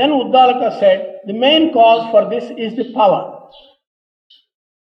 Then Uddalaka said, the main cause for this is the power.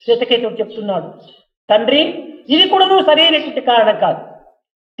 శ్వేతకేతుడు చెప్తున్నాడు, తండ్రి ఇది కూడాను సరైనటువంటి కారణం కాదు.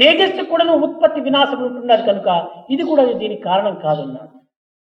 తేజస్సు కూడాను ఉత్పత్తి వినాశం ఉంటున్నాడు కనుక ఇది కూడా దీనికి కారణం కాదన్నాడు.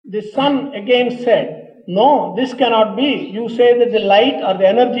 The son again said, no, this cannot be. You say that the light or the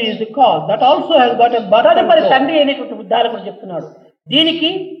energy is the cause. That also has got a birth and తదుపరి growth. తండ్రి అయినటువంటి ఉద్దాలకుడు చెప్తున్నాడు,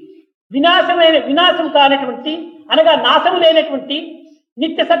 దీనికి వినాశం కానటువంటి అనగా నాశము లేనటువంటి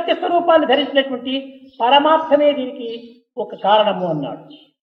నిత్య సత్య స్వరూపాన్ని ధరించినటువంటి పరమాత్మనే దీనికి ఒక కారణము అన్నాడు.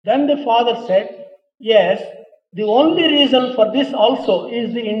 Then the father said, yes, the only reason for this also is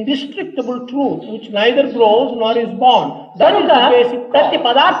the indestructible truth which neither grows nor is born. That is కనుక the basic ప్రతి cause.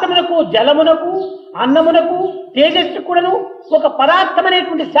 పదార్థమునకు జలమునకు అన్నమునకు తేజస్సు కూడాను ఒక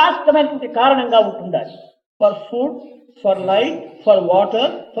పదార్థమైనటువంటి శాశ్వతమైనటువంటి కారణంగా ఉంటుండాలి. For food, for light, for water,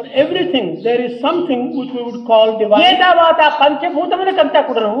 for everything, there is something which we would call divine. ఏతావాత పంచభూతములకంతా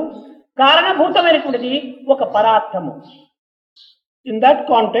కూడాను కారణభూతమైనటువంటిది ఒక పరార్థము. In that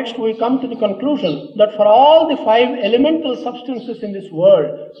context, we come to the conclusion that for all the 5 elemental substances in this world,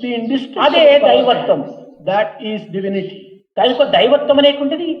 the అదే indispensable దైవత్వం. that is divinity. కనుక దైవత్వం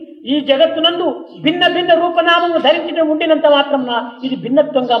అనేటువంటిది ఈ జగత్తునందు భిన్న భిన్న రూపనామములు ధరించడం ఉండినంత మాత్రం ఇది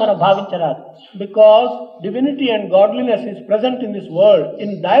భిన్నత్వంగా మనం భావించరాదు. Because divinity and godliness is present in this world in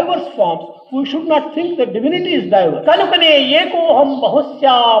diverse forms, we should not think that divinity is diverse. కనుకనే ఏకోహం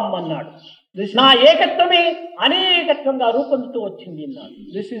బహుశ్యాం అన్నాడు. నా ఏకత్వమే అనేకత్వంగా రూపొందుతూ వచ్చింది అన్నాడు.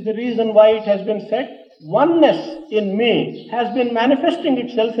 This is the reason why it has been said, oneness in me has been manifesting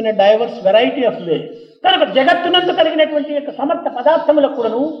itself in a diverse variety of ways. కనుక జగత్తునందు కలిగినటువంటి యొక్క సమర్థ పదార్థములకు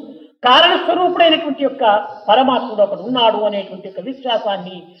కూడాను కారణస్వరూపుడైనటువంటి యొక్క పరమాత్ముడు ఒకడు ఉన్నాడు అనేటువంటి యొక్క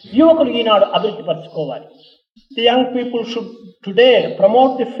విశ్వాసాన్ని యువకులు ఈనాడు అభివృద్ధి పరచుకోవాలి. The young people should today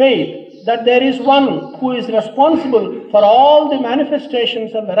promote the faith that there is one who is responsible for all the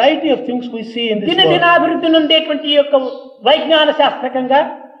manifestations and variety of things we see in this world. దినదినాభివృద్ధి నుండేటువంటి యొక్క వైజ్ఞాన శాస్త్రకంగా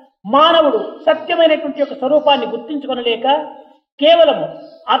మానవుడు సత్యమైనటువంటి యొక్క స్వరూపాన్ని గుర్తించుకొనలేక కేవలము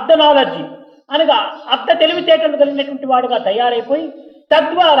అర్ధ నాలెడ్జి అనగా అర్ధ తెలివితేటలు కలిగినటువంటి వాడుగా తయారైపోయి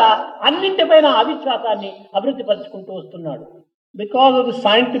తద్వారా అన్నింటిపైన అవిశ్వాసాన్ని అభివృద్ధి పరుచుకుంటూ వస్తున్నాడు. Because of the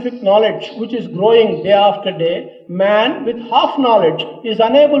scientific knowledge which is growing day after day, man with half knowledge is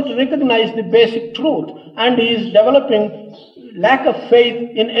unable to recognize the basic truth and he is developing lack of faith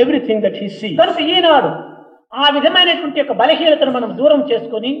in everything that he sees. కనుక ఈనాడు ఆ విధమైనటువంటి యొక్క బలహీనతను మనం దూరం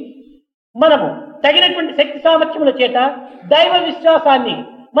చేసుకొని మనము తగినటువంటి శక్తి సామర్థ్యముల చేత దైవ విశ్వాసాన్ని,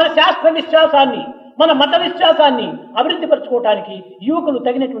 మన శాస్త్ర విశ్వాసాన్ని, మన మత విశ్వాసాన్ని అభివృద్ధి పరచుకోవడానికి యువకులు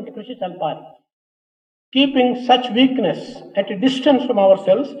తగినటువంటి కృషి సల్పాలి. Keeping such weakness at a distance from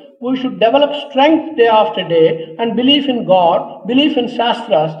ourselves, we should develop strength day after day and belief in God, belief in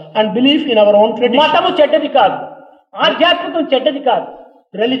Shastras and belief in our own tradition. మతము చెడ్డది కాదు, ఆధ్యాత్మికం చెడ్డది కాదు.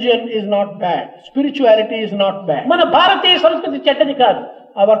 Religion is not bad, spirituality is not bad. మన భారతీయ సంస్కృతి చెడ్డది కాదు.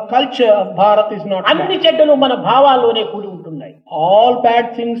 Our culture of Bharat is not అన్ని bad. చెడ్డలు మన భావాల్లోనే కూడి ఉంటున్నాయి. All bad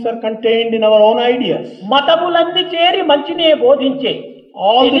things are contained in our own ideas. మతములన్నీ చేరి మంచినే బోధించే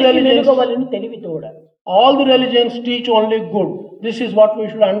All the religions, తెలివితోడ. all the religions teach only good. This is what we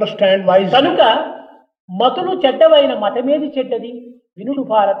should understand wisely. కనుక మతులు చెడ్డవైన మతమేది చెడ్డది వినుడు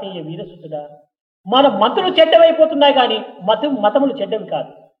భారతీయ వీరసుతుడా. మన మతులు చెడ్డవైపోతున్నాయి కానీ మతములు చెడ్డవి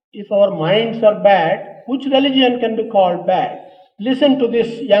కాదు. If our minds are bad, which religion can be called bad? Listen to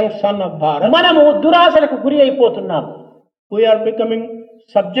this young son of Bharat. మనము దురాశలకు గురి అయిపోతున్నాము. We are becoming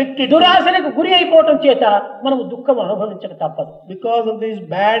subjected to, దురాశలకు గురి అయిపోవటం చేత మనము దుఃఖం అనుభవించక తప్పదు. because of these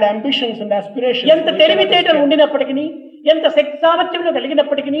bad ambitions and aspirations. ఎంత తెలివితేటలు ఉండినప్పటికీ, ఎంత శక్తి సామర్థ్యములు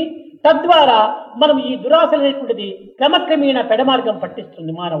కలిగినప్పటికీ తద్వారా మనం ఈ దురాశ అనేటువంటిది క్రమక్రమేణ పెడమార్గం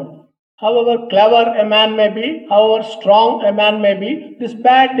పట్టిస్తుంది మానవుడు. However clever a man may be, however strong a man may be, this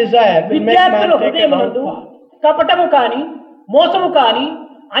bad desire will make man విద్యార్థుల take a wrong హృదయమునందు path. కపటము కాని, మోసము కాని,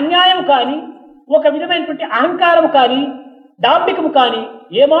 అన్యాయము కాని, ఒక విధమైనటువంటి అహంకారము కాని, డాంబికము కాని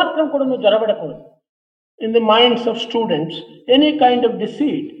ఏమాత్రం కూడా నువ్వు జొరబడకూడదు. In the minds of students, any kind of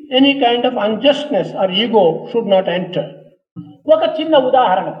deceit, any kind of unjustness or ego should not enter. ఒక చిన్న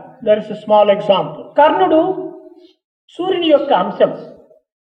ఉదాహరణ. There is a small example. కర్ణుడు సూర్యుని యొక్క అంశం.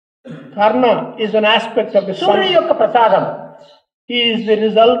 Karna is an aspect of the సూర్యుని sun. యొక్క ప్రసాదం. He is the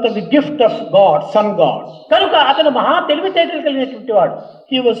result of the gift of God, sun God. కనుక అతను మహా తెలివితేటలు కలిగినటువంటి వాడు,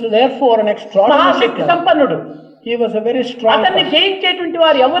 He was therefore an extraordinary Mahashakti man. సంపన్నుడు. He was a very strong అతన్ని person. జయించేటువంటి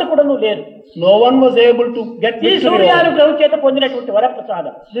వారు ఎవరు కూడా లేరు. No one was able to get ఈ victory over him. సూర్యానుగ్రహం చేత పొందినటువంటి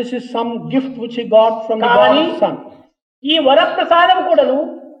వరప్రసాదం. This is some gift which he got from the కానీ God Son. ఈ వరప్రసాదం కూడాను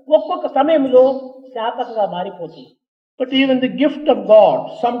ఒక్కొక్క సమయంలో శాపంగా మారిపోతుంది. But even the gift of God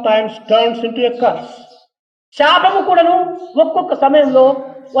sometimes turns into a curse. శాపము కూడాను ఒక్కొక్క సమయంలో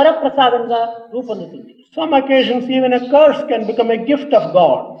వరప్రసాదంగా రూపొందుతుంది. Some occasions even a curse can become a gift of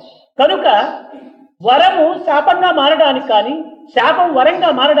God. కనుక వరము శాపంగా మారడానికి కానీ, శాపం వరంగా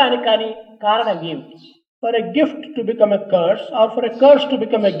మారడానికి కానీ కారణం ఏమిటి? For a gift to become a curse or for a curse to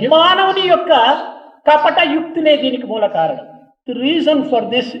become a gift, మానవుని యొక్క కపట యుక్తినే దీనికి మూల కారణం. the reason for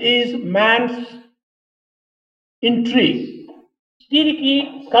this is man's intrigue. దీనికి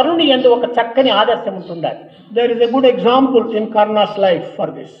కరుణి యందు ఒక చక్కని ఆదర్శం ఉంటుండాలి. There is a good example in Karna's life for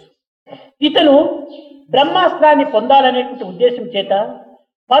this. ఇతను బ్రహ్మాస్త్రాన్ని పొందాలనేటువంటి ఉద్దేశం చేత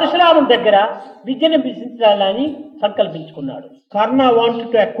పరశురాముని దగ్గర విద్యను అభ్యసించాలని సంకల్పించుకున్నాడు. Karna wanted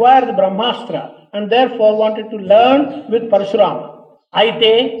to acquire the Brahmastra and therefore wanted to learn with Parashurama.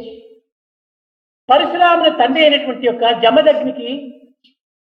 అయితే పరశురాముని తండ్రి అయినటువంటి యొక్క జమదగ్నికి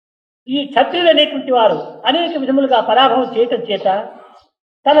ఈ క్షత్రియులు అనేటువంటి వారు అనేక విధములుగా పరాభవం చేయటం చేత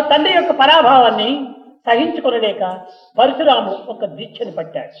తన తండ్రి యొక్క పరాభావాన్ని సహించుకొనలేక పరశురాముడు ఒక దీక్షను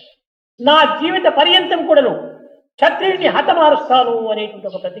పట్టాడు. నా జీవిత పర్యంతం కూడాను క్షత్రియుని హతమారుస్తాను అనేటువంటి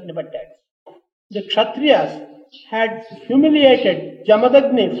ఒక ప్రతిజ్ఞ పట్టాడు. The Kshatriyas had humiliated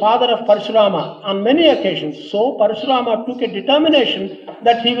Jamadagni, father of Parshurama, on many occasions. So Parshurama took a determination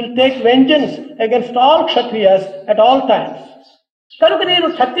that he will take vengeance against all Kshatriyas at all times. కనుక నేను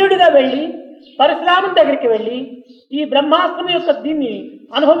క్షత్రియుడిగా వెళ్ళి పరశురాముని దగ్గరికి వెళ్ళి ఈ బ్రహ్మాస్త్రం యొక్క దీన్ని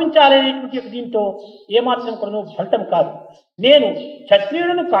అనుభవించాలనేటువంటి యొక్క దీంతో ఏమాత్రం కూడా ఫలితం కాదు. నేను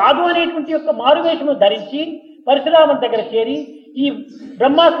క్షత్రియుడిని కాదు అనేటువంటి యొక్క మారువేషము ధరించి పరశురాముని దగ్గర చేరి ఈ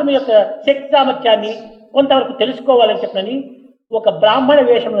బ్రహ్మాస్త్రం యొక్క శక్తి సామర్థ్యాన్ని కొంతవరకు తెలుసుకోవాలని చెప్పని ఒక బ్రాహ్మణ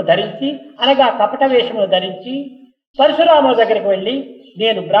వేషమును ధరించి అనగా కపట వేషమును ధరించి పరశురాముల దగ్గరికి వెళ్ళి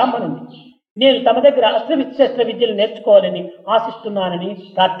నేను బ్రాహ్మణుని, నేను తమ దగ్గర అస్త్ర విద్యలు నేర్చుకోవాలని ఆశిస్తున్నానని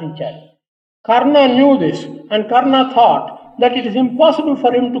ప్రార్థించాడు. Karna knew this, and Karna thought that it is impossible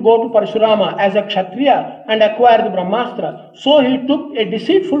for him to go to Parshurama as a Kshatriya and acquire the Brahmastra. So he took a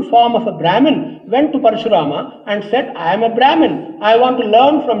deceitful form of a Brahmin, went to Parshurama and said, I am a Brahmin, I want to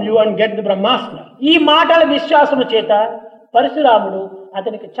learn from you and get the Brahmastra. ఈ మాటల విశ్వాసము చేత పరశురాముడు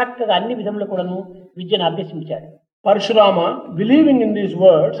అతనికి చక్కగా అన్ని విధములు కూడాను విద్యను అభ్యసించాడు. Parshurama, believing in these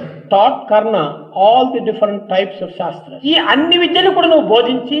words, taught Karna all the different types of Shastras. ఈ అన్ని విద్యను కూడాను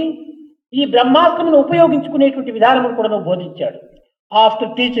బోధించి ఈ బ్రహ్మాస్త్రమును ఉపయోగించుకునేటువంటి విధానమును కూడాను బోధించాడు. After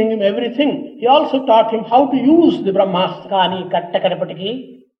teaching him everything, he also taught him how to use the Brahmastra. కానీ కట్టకడపటికి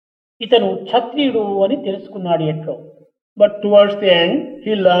ఇతను క్షత్రియుడు అని తెలుసుకున్నాడు ఎట్లో. But towards the end,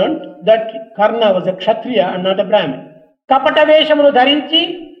 he learned that Karna was a Kshatriya and not a Brahmin. కపట వేషమును ధరించి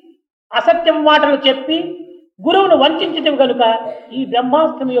అసత్యం మాటలు చెప్పి గురువును వంచించటం కనుక ఈ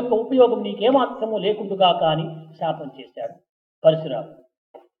బ్రహ్మాస్త్రం యొక్క ఉపయోగం నీకేమాత్రము లేకుండుగా కానీ శాపం చేశాడు పరశురాముడు.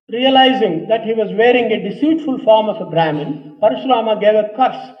 Realizing that he was wearing a deceitful form of a Brahmin, Parshurama gave a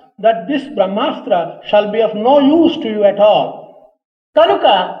curse that this Brahmastra shall be of no use to you at all. కనుక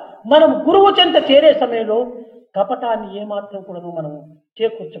మనం గురువు చెంత చేరే సమయంలో కపటాన్ని ఏమాత్రం కూడా మనం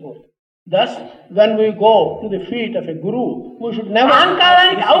చేకూర్చకూడదు. Thus, when we go to the feet of a guru, we should never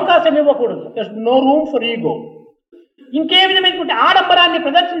అహంకారానికి అవకాశం ఇవ్వకూడదు. There's no room for ego. ఇంకే విధమైనటువంటి ఆడంబరాన్ని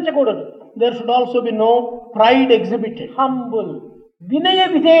ప్రదర్శించకూడదు. There should also be no pride exhibited. Humble, వినయ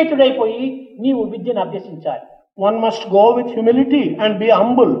విధేయుడైపోయి నీవు విద్యను అభ్యసించాలి. One must go with humility and be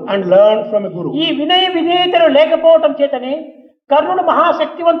humble and learn from a guru. ఈ వినయ విధేయతలు లేకపోవటం చేతనే కర్ణుడు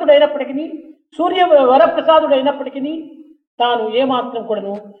మహాశక్తివంతుడైనప్పటికీ సూర్య వరప్రసాదుడైనప్పటికీ తాను ఏమాత్రం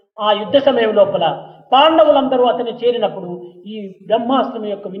కూడాను ఆ యుద్ధ సమయం లోపల పాండవులందరూ అతన్ని చేరినప్పుడు ఈ బ్రహ్మాస్త్రం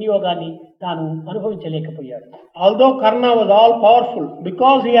యొక్క వినియోగాన్ని తాను అనుభవించలేకపోయాడు. Although Karna was all powerful,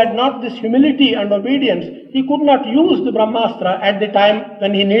 because he had not this humility and obedience, he could not use the Brahmastra at the time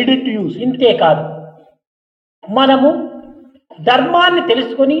when he needed to use it. ఇంతే కాదు, మనము ధర్మాన్ని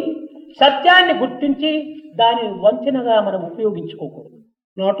తెలుసుకొని సత్యాన్ని గుర్తించి దానిని వంచనగా మనం ఉపయోగించుకోకూడదు.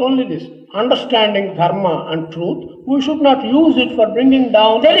 Not only this, understanding dharma and truth, we should not use it for bringing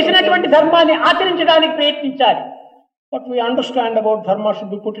down. తెలిసినటువంటి ధర్మాన్ని ఆచరించడానికి ప్రయత్నించాలి. What we understand about dharma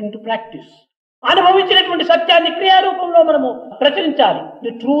should be put into practice. అనుభవించినటువంటి సత్యాన్ని క్రియారూపంలో మనము ప్రచురించాలి.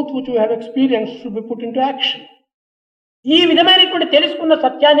 The truth which we have experienced should be put into action. ఈ విధమైనటువంటి తెలుసుకున్న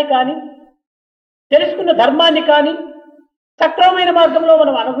సత్యాన్ని కానీ తెలుసుకున్న ధర్మాన్ని కానీ సక్రమమైన మార్గంలో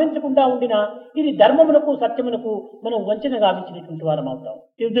మనం అనుభవించకుండా ఉండినా ఇది ధర్మమునకు సత్యమునకు మనం వంచన గావించినటువంటి వారం అవుతాం.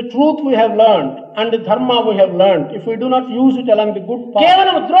 If the truth we have learned and the dharma we have learned, if we do not use it along the good path,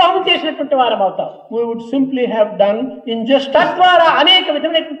 కేవలం ద్రోహం చేసినటువంటి వారం అవుతాం. we would simply have done injustice. తద్వారా అనేక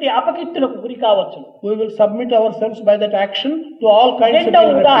విధమైనటువంటి అపకీర్తులకు గురి కావచ్చు. We will submit ourselves by that action to all kinds of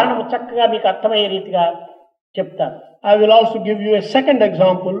రెండవ ఉదాహరణ చక్కగా మీకు అర్థమయ్యే రీతిగా చెప్తాను. I will also give you a second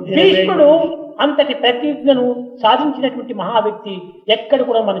example. భీష్ముడు అంతటి ప్రతిజ్ఞను సాధించినటువంటి మహా వ్యక్తి ఎక్కడ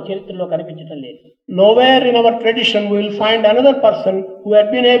కూడా మన చరిత్రలో కనిపించడం లేదు. Nowhere in our tradition we will find another person who had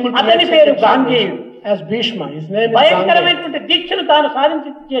been able to అతని పేరు గాంగేయుడు. as Bhishma. His name is భయంకరమైనటువంటి దీక్షను తాను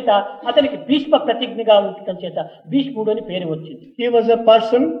సాధించడం చేత అతనికి భీష్మ ప్రతిజ్ఞగా ఉండటం చేత భీష్ముడు అని పేరు వచ్చింది. He was a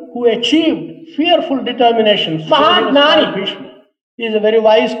person who achieved fearful determination. మహాజ్ఞాని. Bhishma. He is a very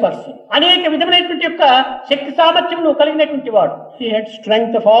wise person. అనేక విధమైనటువంటి యొక్క శక్తి సామర్థ్యమును కలిగినటువంటి వాడు. He had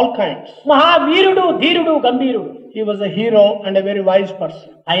strength of all kinds. మహావీరుడు, ధీరుడు, గంభీరుడు. He was a hero and a very wise person.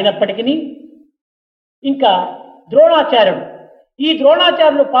 అయినప్పటికీ ఇంకా ద్రోణాచార్యుడు, ఈ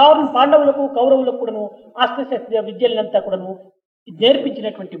ద్రోణాచార్యులు పాండవులకు కౌరవులకు కూడాను అస్త్రశస్త్ర విద్యలంతా కూడాను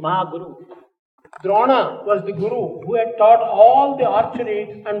నేర్పించినటువంటి మహాగురువు. Drona was the guru who had taught all the archery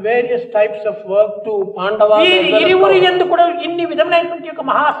and various types of work to Pandavas. ఇరువురు యందు కూడా ఇన్ని విధమైనటువంటి యొక్క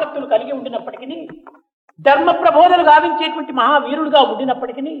మహాశక్తులు కలిగి ఉండినప్పటికీ ధర్మ ప్రబోధనలు గావించేటువంటి మహావీరుడుగా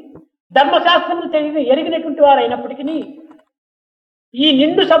ఉండినప్పటికీ ధర్మశాస్త్రములు ఎరిగినటువంటి వారు అయినప్పటికీ ఈ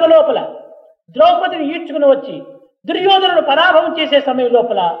నిండు సభ లోపల ద్రౌపదిని ఈడ్చుకుని వచ్చి దుర్యోధనుడు పరాభవం చేసే సమయం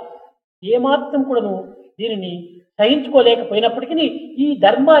లోపల ఏమాత్రం కూడాను దీనిని సహించుకోలేకపోయినప్పటికీ ఈ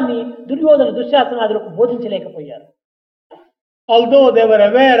ధర్మాన్ని Duryodhana దుశ్శాసనాదులకు బోధించలేకపోయారు. Although they were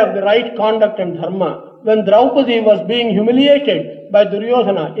aware of the right conduct and dharma, when Draupadi was being humiliated by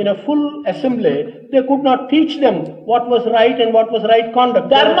Duryodhana in a full assembly, they could not teach them what was right and what was right conduct.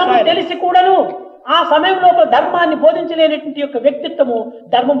 ధర్మము తెలిసి కూడాను ఆ సమయంలో ధర్మాన్ని బోధించలేనటువంటి యొక్క వ్యక్తిత్వము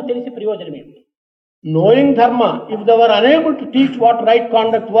ధర్మము తెలిసి ప్రయోజనం ఏమిటి? Knowing dharma, if they were unable to teach what right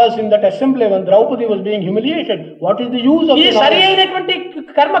conduct was in that assembly when Draupadi was being humiliated, what is the use of ఈ సరి అయినటువంటి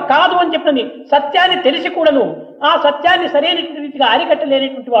కర్మ కాదు అని చెప్పని సత్యాన్ని తెలిసి కూడాను ఆ సత్యాన్ని సరైనటువంటి రీతిగా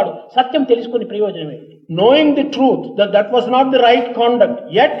అరికట్టలేనటువంటి వాడు సత్యం తెలుసుకుని ప్రయోజనం ఏంటి? Knowing the truth that was not the right conduct,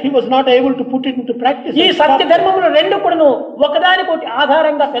 yet he was not able to put it into practice. ఈ సత్య ధర్మములు రెండు కూడాను ఒకదానికొకటి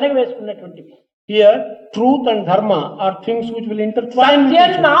ఆధారంగా పెనగవేసుకున్నటువంటివి. Here, truth and dharma are things which will intertwine.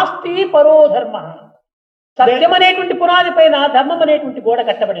 సత్యం నాస్తి పరో ధర్మ. సత్యం అనేటువంటి పునాది పైన ధర్మం అనేటువంటి గోడ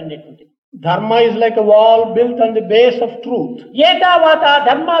కట్టబడినటువంటి. Dharma is like a wall built on the base of truth. ఏతావాత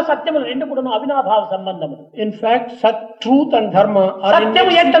ధర్మ సత్యములు రెండు కూడాను అవినాభావ సంబంధములు. In fact, truth and dharma are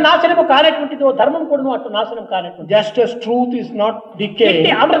సత్యము ఎంత నాశనము కానటువంటిదో ధర్మం కూడాను అటు నాశనం కానటువంటి. Just as truth is not decayed.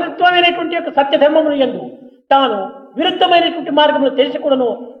 అమృతత్వమైనటువంటి యొక్క సత్య ధర్మములు యందు తాను విరుద్ధమైనటువంటి మార్గంలో తెలిసి కూడాను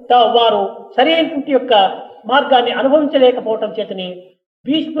వారు సరైనటువంటి యొక్క మార్గాన్ని అనుభవించలేకపోవటం చేతని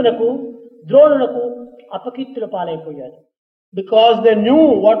భీష్మునకు ద్రోణులకు అపకీర్తుల పాలైపోయారు. Because they knew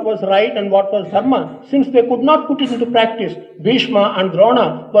what was right and what was dharma, since they could not put it into practice, Bhishma and Drona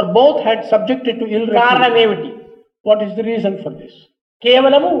were both had subjected to ill repute. కారణం ఏమిటి? What is the reason for this?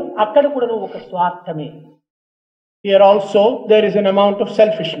 కేవలము అక్కడ కూడా ఒక స్వార్థమే. Here also there is an amount of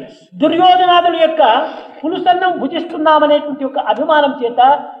selfishness. దుర్యోధనాదుల యొక్క పులుసన్నం భుజిస్తున్నామనేటువంటి యొక్క అభిమానం చేత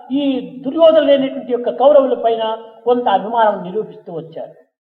ఈ దుర్యోధనులు అనేటువంటి యొక్క కౌరవుల పైన కొంత అభిమానం నిరూపిస్తూ వచ్చారు.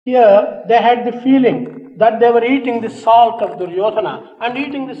 Here they had the feeling that they were eating the salt of Duryodhana, and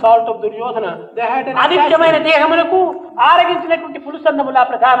eating the salt of Duryodhana they had an అనిత్యమైన దేహములకు ఆరగించినటువంటి పులుసన్నముల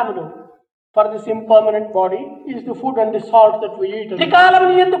ప్రధానములు. For this impermanent body is the food and the salt that we eat.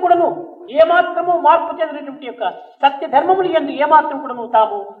 త్రికాలములు యందు కూడాను ఏమాత్రము మార్పు చెందినటువంటి యొక్క సత్య ధర్మములు యందు ఏమాత్రం కూడాను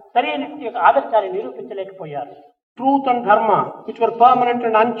తాము సరైనటువంటి యొక్క ఆదర్శాన్ని నిరూపించలేకపోయారు. Truth and dharma, which were permanent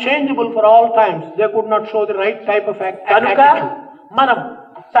and unchangeable for all times, they could not show the right type of కనుక attitude. మనం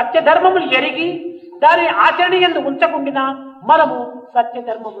సత్య ధర్మములు ఎరిగి దాని ఆచరణ యందు ఉంచకుండా మనము సత్య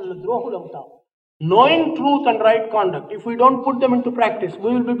ధర్మములు ద్రోహులవుతాం. Knowing truth and right conduct, if we don't put them into practice, we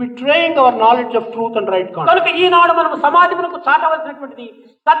will be betraying our knowledge of truth and right conduct. కనుక ఈనాడు మనము సమాజములకు చాటవలసినటువంటిది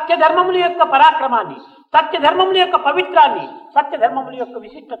సత్య ధర్మముల యొక్క పరాక్రమాన్ని, సత్య ధర్మముల యొక్క పవిత్రాన్ని, సత్య ధర్మముల యొక్క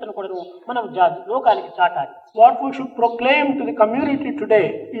విశిష్టతను కూడా మనం లోకానికి చాటాలి. What we should proclaim to the community today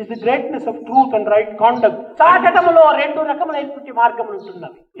is the greatness of truth and right conduct. చాటటములో రెండు రకములైనటువంటి మార్గములు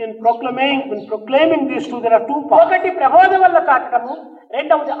ఉంటున్నవి. In proclaiming these two, there are two paths. ఒకటి ప్రబోధ వల్ల చాటటము,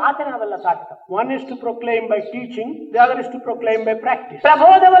 రెండవది ఆచరణ వల్ల చాటటం. One is to proclaim by teaching, the other is to proclaim by practice.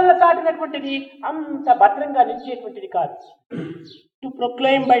 ప్రబోధ వల్ల చాటినటువంటిది అంత భద్రంగా నిలిచేటువంటిది కాదు. To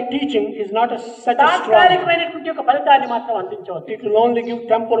proclaim by teaching is not such a strong. తాత్కాలికమైనటువంటి ఒక ఫలితాన్ని మాత్రం అందించవచ్చు. It will only give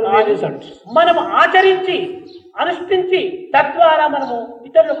temporary results. మనము ఆచరించి అనుష్ఠించి తద్వారా మనము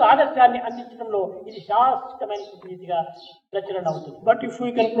ఇతరులకు ఆదర్శాన్ని అందించడంలో ఇది శాశ్వతమైనటువంటి రీతిగా ప్రచురణ అవుతుంది. But if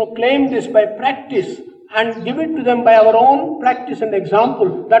we can proclaim this by practice and give it to them by our own practice and example,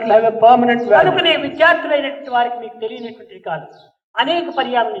 that will have a permanent value. కనుకనే విద్యార్థులైనటువంటి వారికి మీకు తెలియనటువంటిది కాదు. అనేక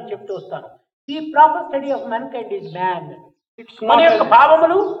పర్యాలు నేను చెప్తూ వస్తాను. The proper study of man kind is man. మన యొక్క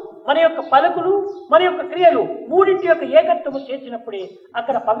భావములు, మన యొక్క పలుకులు, మన యొక్క క్రియలు మూడింటి యొక్క ఏకత్వము చేసినప్పుడే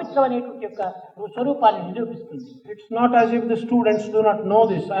అక్కడ పవిత్రమైనటువంటి యొక్క స్వరూపాన్ని నిరూపిస్తుంది. It's not as if the students do not know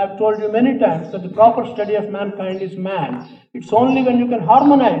this. I have told you many times that the proper study of mankind is man. It's only when you can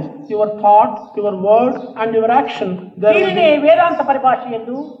harmonize your thought, your word and your action. దీనినే వేదాంత పరిభాష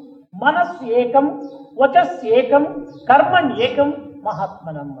యందు మనస్ ఏకం, వచస్ ఏకం, కర్మణ్ ఏకం,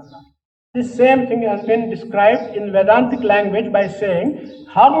 మహాత్మనం అన్నారు. This same thing has been described in Vedantic language by saying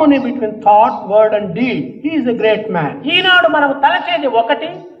harmony between thought, word and deed. He is a great man. ఈనాడు మనం తలచేది ఒకటి,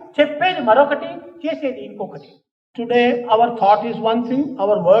 చెప్పేది మరొకటి, చేసేది ఇంకొకటి. Today our thought is one thing,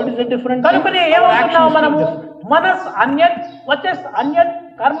 our word is a different thing. కనుకనే ఏమవుతున్నాం మనము? మనస్ అన్యత్, వచస్ అన్యత్,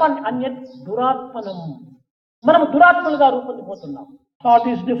 కర్మణ్ అన్యత్, దురాత్మనం. మనం దురాత్మలుగా రూపొందిపోతున్నాం. Thought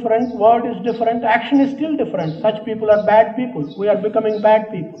is different, word is different, action is still different. Such people are bad people. We are becoming bad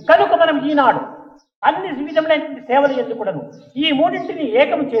people. కనుక మనం ఈనాడు అన్ని విధములైనటువంటి సేవలు ఎందుకుడను ఈ మూడింటిని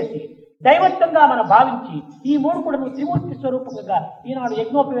ఏకం చేసి దైవత్వంగా మనం భావించి ఈ మూడు కూడా త్రిమూర్తి స్వరూపంగా ఈనాడు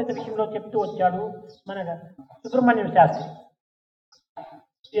యజ్ఞోపవేత విషయంలో చెప్తూ వచ్చాడు మన Subrahmanyam Sastry.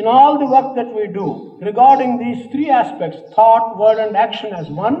 In all the work that we do, regarding these three aspects, thought, word and action as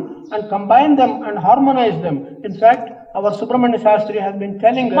one, and combine them and harmonize them. In fact, our Subramanya Shastri has been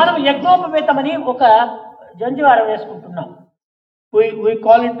telling us, మనం యజ్ఞోపవేతమని ఒక జంజువారం వేసుకుంటున్నాం. we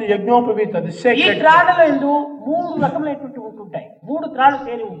call it the Yajnopavita, the ఈ sacred. త్రాళ్ళలో ఎందు 3 రకములైనటువంటి ఉంటుంటాయి. 3 త్రాళ్ళు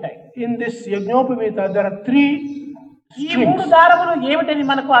చేరి ఉంటాయి. In this Yajnopavita, there are 3 ఈ strings. 3 దారములు ఏమిటని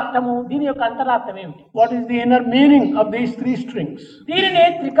మనకు అర్థము, దీని యొక్క అంతరార్థం ఏమిటి? What is the inner meaning of these 3 strings? దీనినే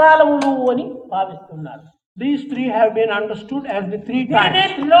త్రికాలములు అని భావిస్తున్నారు. These 3 have been understood as the 3 దీనినే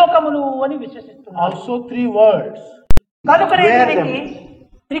times. త్రిలోకములు అని విశ్వసిస్తున్నారు. Also 3 words. కనుకనే Wear దీనికి them.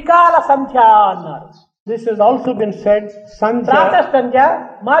 త్రికాల సంధ్య అన్నారు. This has also been said, Pratah Sandhya, సంధ్య,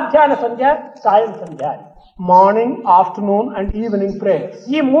 మధ్యాహ్న సంధ్య, సాయం సంధ్య అని. morning, afternoon and evening prayers.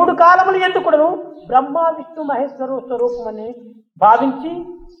 ఈ 3 కాలములు ఎందుకును బ్రహ్మ విష్ణు మహేశ్వరు స్వరూపమని భావించి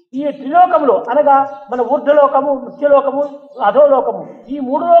ఈ త్రిలోకములు అనగా మన ఊర్ధ్వలోకము, మృత్యులోకము, అధోలోకము, ఈ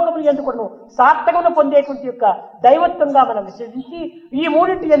 3 లోకములు ఎందుకును సార్థకమును పొందేటువంటి యొక్క దైవత్వంగా మనం విశ్వసించి ఈ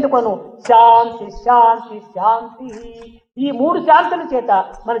 3 ఎందుకును శాంతి శాంతి శాంతి, ఈ 3 శాంతుల చేత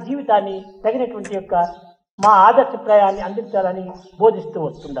మన జీవితాన్ని తగినటువంటి యొక్క మా ఆదర్శప్రాయాన్ని అందించాలని బోధిస్తూ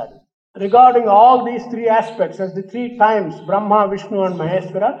వస్తున్నారు. Regarding all these 3 aspects, as the 3 times, Brahma, Vishnu and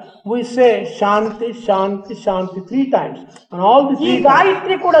Maheshwara, we say Shanti, Shanti, Shanti 3 times. And all the ఈ 3 times,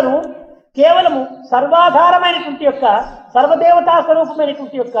 గాయత్రి కూడాను కేవలము సర్వాధారమైనటువంటి యొక్క సర్వదేవతా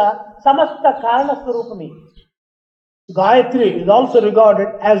స్వరూపమైనటువంటి యొక్క సమస్త కారణ స్వరూపమే. Gayatri is also regarded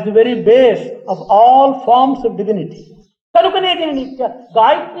as the very base of all forms of divinity. కనుకనే దీనిని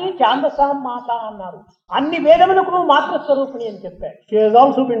గాయత్రి ఛాందసాం మాత అన్నారు. అన్ని వేదములకు మాతృ స్వరూపిణి అని చెప్పారు. She has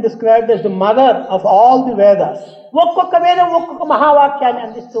also been described as the mother of all the Vedas. ఒక్కొక్క వేదం ఒక్కొక్క మహావాక్యాన్ని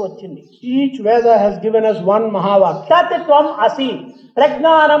అందిస్తూ వచ్చింది. Each Veda has given us one Mahavakya. తత్వం అసి,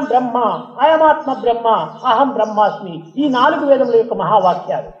 ప్రజ్ఞానం బ్రహ్మ, అయమాత్మ బ్రహ్మ, అహం బ్రహ్మాస్మి, ఈ 4 వేదముల యొక్క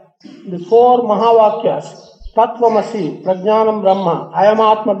మహావాక్యాలు. The 4 Mahavakyas, Tattvamasi, Prajnanam Brahma,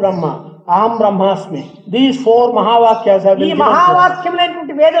 Ayamatma Brahma, Aham Brahmasmi. These 4 Mahavakyas have ఈ been given to us.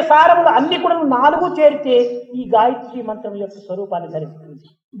 మహావాక్యములైనటువంటి వేద సారములు అన్ని కూడా 4 చేరితే ఈ గాయత్రి మంత్రం యొక్క స్వరూపాన్ని ధరిస్తుంది.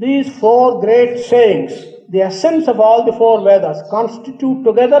 These 4 great sayings, the essence of all the 4 Vedas, constitute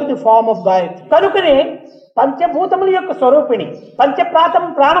together the form of Gayatri. కనుకనే పంచభూతముల యొక్క స్వరూపిణి,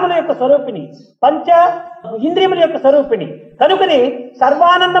 ప్రాణముల యొక్క స్వరూపిణి, పంచ ఇంద్రియముల యొక్క స్వరూపిణి. కనుకనే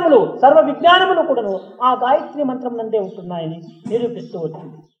సర్వానందములు, సర్వ విజ్ఞానములు కూడాను ఆ గాయత్రి మంత్రం నందే ఉంటున్నాయని నిరూపిస్తూ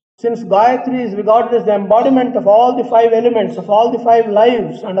వచ్చింది. Since Gayatri is regarded as the embodiment of all the 5 elements, of all the 5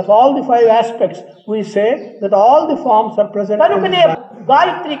 lives, and of all the 5 aspects, we say that all the forms are present in కనుకనే Gayatri.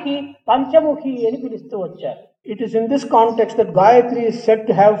 గాయత్రికి పంచముఖి అని పిలుస్తూ వచ్చారు. It is in this context that Gayatri is said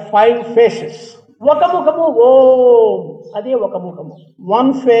to have 5 faces. ఒక ముఖము ఓం, అదే ఒక ముఖము.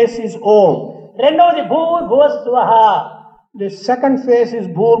 One face is Om. రెండవది భూర్భువస్సువః. The second face is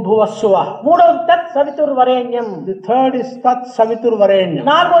Bhurbhuvassuva. మూడవది తత్ సవితుర్వరేణ్యం. The third is Tat Savitur Varenyam.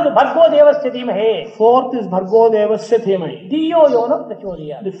 నాలుగవది భర్గో దేవస్య ధీమహి. Fourth is Bhargo Devasya Dhimai. ధియో యోనో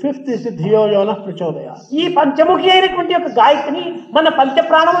ప్రచోదయాత్. The fifth is the Dhiyo Yonah Prachodaya. ఈ పంచముఖి అయినటువంటి యొక్క గాయత్రిని మన పంచ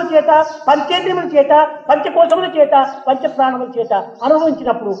ప్రాణముల చేత, పంచేంద్రియముల చేత, పంచకోశముల చేత, పంచ ప్రాణముల చేత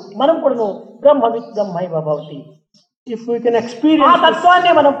అనుభవించినప్పుడు మనం కూడాను బ్రహ్మవిత్ బ్రహ్మైవ భవతి. If we can ఆ experience this,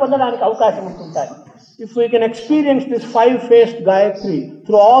 తత్వాన్ని మనం పొందడానికి అవకాశం ఉంటుంటాయి. if we can experience this 5-faced Gayatri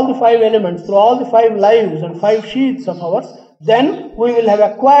through all the 5 elements, through all the 5 lives and 5 sheaths of ours, then we will have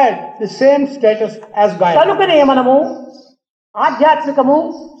acquired the same status as Gayatri. కనుకనే మనము ఆధ్యాత్మికము,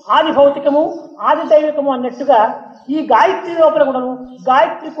 ఆది భౌతికము, ఆది దైవికము అన్నట్టుగా ఈ గాయత్రి లోపల కూడాను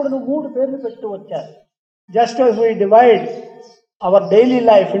గాయత్రి కూడాను 3 పేర్లు పెడుతూ వచ్చారు. Just as we divide our daily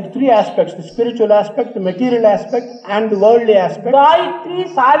life into 3 aspects, the spiritual aspect, the material aspect and the worldly aspect. Gayatri,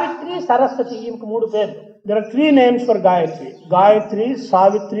 Savitri, Saraswati, ఈ 3 పేర్లు. There are 3 names for Gayatri: Gayatri,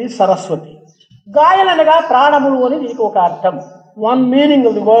 Savitri, Saraswati. గాయలనగా ప్రాణములు అని దీనికి ఒక అర్థం. One meaning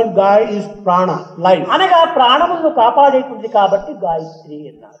of the word Gay is prana, life. అనగా ప్రాణములను కాపాడేటువంటిది కాబట్టి గాయత్రి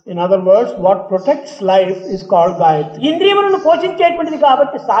అన్నారు. In other words, what protects life is called Gayatri. ఇంద్రియములను పోషించేటువంటిది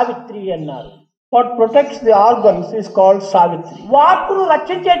కాబట్టి సావిత్రి అన్నారు. What protects the organs is called Savitri. వాక్కును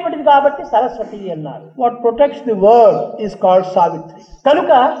రక్షించేటువంటిది కాబట్టి సరస్వతి అన్నారు. What protects the word is called Savitri.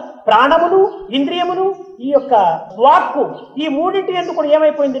 కనుక ప్రాణములు, ఇంద్రియములు, ఈ యొక్క వాక్కు, ఈ 3 ఎందుకు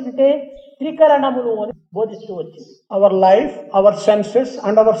ఏమైపోయిందంటే త్రికరణములు అని బోధిస్తూ వచ్చింది. Our life, our senses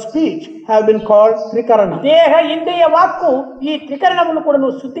and our speech have been called Trikarana. దేహ, ఇంద్రియ, వాక్కు, ఈ త్రికరణములు కూడా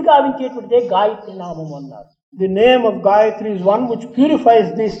శుద్ధి గావించేటువంటిదే గాయత్రి నామము అన్నారు. The name of Gayatri is one which purifies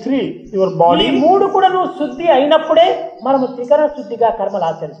these three. Your ఈ body, మూడు కూడా శుద్ధి అయినప్పుడే మనము త్రికరణ శుద్ధిగా కర్మలు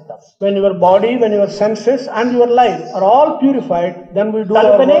ఆచరిస్తాం. when your body, when your senses and your life are all purified, then we do our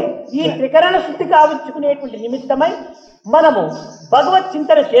కనుకనే work. ఈ త్రికరణ శుద్ధి కావించుకునేటువంటి నిమిత్తమై మనము భగవత్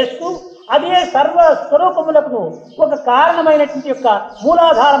చింతన చేస్తూ అదే సర్వ స్వరూపములకు ఒక కారణమైనటువంటి యొక్క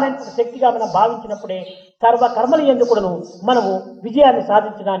మూలాధారమైనటువంటి శక్తిగా మనం భావించినప్పుడే సర్వ కర్మల యందు కూడాను మనము విజయాన్ని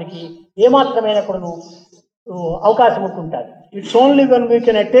సాధించడానికి ఏమాత్రమైన కూడాను అవకాశం ఉంటుంటుంది. It's only when we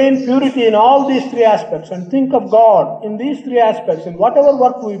can attain purity in all these three aspects and think of God in these three aspects, in whatever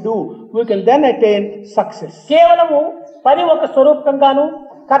work we do, we can then attain success. కేవలము పని ఒక స్వరూపంగాను,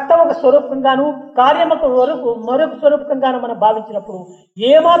 కర్త ఒక స్వరూపంగాను, కార్యముకు మరొక స్వరూపంగాను మనం భావించినప్పుడు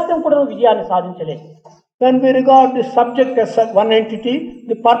ఏమాత్రం కూడా విజయాన్ని సాధించలేదు. When we regard the subject as one entity,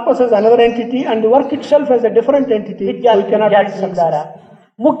 the purpose as another entity, and the work itself as a different entity, we cannot achieve success.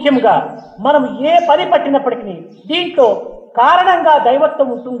 ముఖ్యంగా మనం ఏ పని పట్టినప్పటికీ దీంట్లో కారణంగా దైవత్వం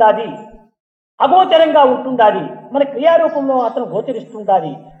ఉంటుండాది, అగోచరంగా ఉంటుండాది, మన క్రియారూపంలో అతను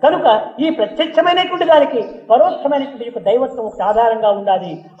గోచరిస్తుండాలి. కనుక ఈ ప్రత్యక్షమైనటువంటి దానికి పరోక్షమైనటువంటి యొక్క దైవత్వం ఒక ఆధారంగా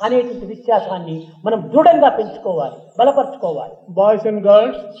ఉండాలి అనేటువంటి విశ్వాసాన్ని మనం దృఢంగా పెంచుకోవాలి, బలపరచుకోవాలి. Boys and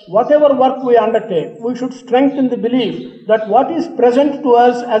girls, whatever work we undertake, we should strengthen the belief that what is present to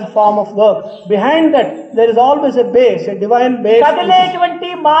us as a form of work, behind that there is always a base, a divine base. కదిలేటువంటి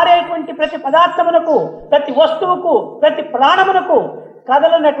మారేటువంటి ప్రతి పదార్థమునకు, ప్రతి వస్తువుకు, ప్రతి ప్రాణమునకు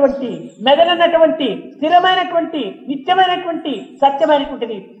కదలనటువంటి, మెదలనటువంటి, స్థిరమైనటువంటి, నిత్యమైనటువంటి,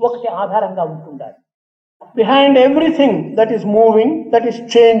 సత్యమైనటువంటిది ఒకటి ఆధారంగా ఉంటుండాలి. Behind everything that is moving, that is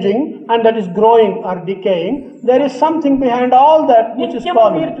changing, and that is growing or decaying, there is something behind all that which is నిత్యము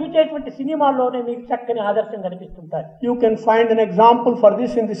మీరు permanent. చూసేటువంటి సినిమాల్లోనే మీకు చక్కని ఆదర్శం కనిపిస్తుంటారు. You can find an example for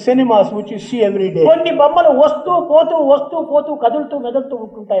this in the cinemas which you see every day. కొన్ని బొమ్మలు వస్తూ పోతూ కదులుతూ మెదులుతూ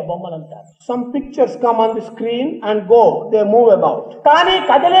ఉంటుంటాయి బొమ్మలంతా. Some pictures come on the screen and go, they move about. కానీ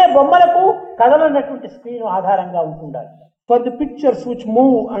కదిలే బొమ్మలకు కదలనటువంటి స్క్రీన్ ఆధారంగా ఉంటుండాలి. For the pictures which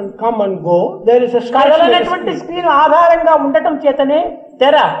move and come and go, there is a కదలనటువంటి stationary screen. స్క్రీన్ ఆధారంగా ఉండటం చేతనే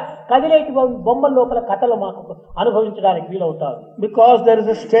తెర కదిలేటి బొమ్మల లోపల కథలు మాకు అనుభవించడానికి వీలవుతారు. Because there is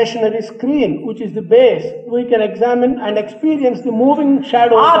a stationary screen which is the base, we can examine and experience the moving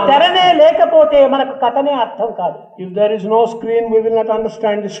shadows. ఆ తెరనే లేకపోతే మనకు కథనే అర్థం కాదు. If there is no screen, we will not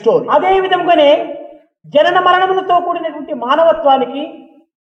understand the story. అదే విధంగానే జనన మరణములతో కూడినటువంటి మానవత్వానికి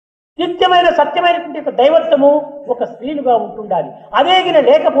నిత్యమైన సత్యమైనటువంటి ఒక దైవత్వము ఒక స్క్రీనుగా ఉంటుండాలి. అదేగిన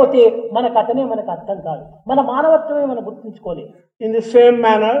లేకపోతే మన కథనే మనకు అర్థం కాదు, మన మానవత్వమే మనం గుర్తించుకోలేదు. In the same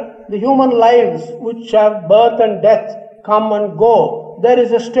manner, the human lives which have birth and death come and go. There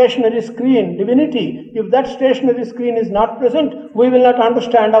is a stationary screen, divinity. If that stationary screen is not present, we will not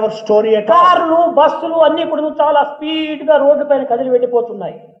understand our story at all. కార్లు, బస్సులు అన్ని కూడా చాలా speed గా road పైన కదిలి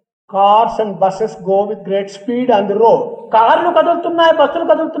వెళ్ళిపోతున్నాయి. Cars and buses go with great speed on the road. కార్లు కదులుతున్నాయి, బస్సులు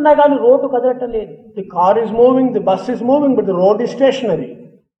కదులుతున్నాయి, కానీ రోడ్డు కదలటం లేదు. The car is moving, the bus is moving, but the road is stationary.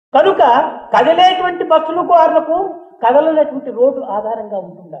 కనుక కదిలేటువంటి బస్సులు, కార్లకు కదలనేటువంటి రోడ్డు ఆధారంగా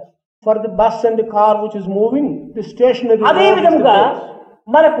ఉంటుండాలి. For the bus and the car which is moving, the stationary అదే road is the విధముగా base.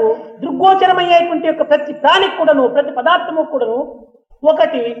 మనకు దృగ్గోచరమయ్యేటువంటి యొక్క ప్రతి ప్రాణికి కూడాను, ప్రతి పదార్థము కూడాను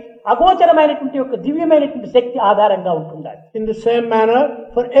ఒకటి అగోచరమైనటువంటి యొక్క దివ్యమైనటువంటి శక్తి ఆధారంగా ఉంటుండాలి. In the same manner,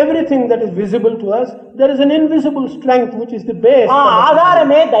 for everything that is visible to us, there is an invisible strength which is the base. ఆ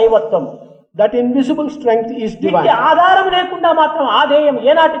ఆధారమే దైవత్వం. That invisible strength is ఇది divine. ఆధారం లేకుండా మాత్రం ఆదేయం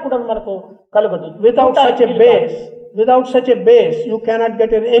ఏనాటి కూడా మనకు కలగదు. Without such a base, you cannot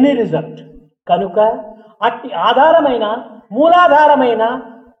get any result. కనుక అట్టి ఆధారమైన, మూలాధారమైన,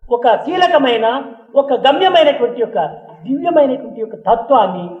 ఒక కీలకమైన, ఒక గమ్యమైనటువంటి యొక్క దివ్యమైనటువంటి యొక్క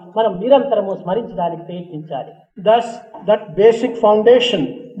తత్వాన్ని మనం నిరంతరము స్మరించడానికి ప్రయత్నించాలి. Thus, that basic foundation,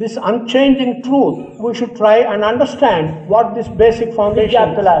 this unchanging truth, we should try and understand what this basic foundation is.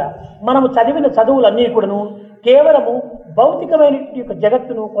 విద్యార్థులారా, మనము చదివిన చదువులన్నీ కూడాను కేవలము భౌతికమైనటువంటి యొక్క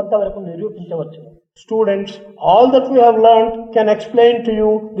జగత్తును కొంతవరకు నిరూపించవచ్చు. Students, all that we have learned can explain to you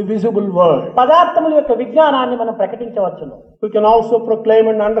the visible world. పదార్థముల యొక్క విజ్ఞానాన్ని మనం ప్రకటించవచ్చును. We can also proclaim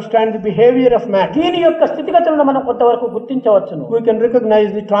and understand the behavior of matter. దీని యొక్క స్థితిగతులను మనం కొంతవరకు గుర్తించవచ్చును. We can recognize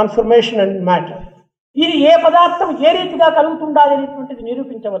the transformation in matter. ఇది ఏ పదార్థం ఏ రీతిగా కలుగుతుండాలి అనేటువంటిది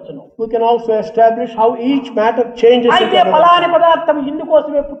నిరూపించవచ్చును. We can also establish how each matter changes. అయితే ఫలాని పదార్థం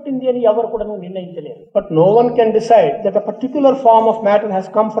ఇందుకోసమే పుట్టింది అని ఎవరు కూడా నిర్ణయించలేరు. But no one can decide that a particular form of matter has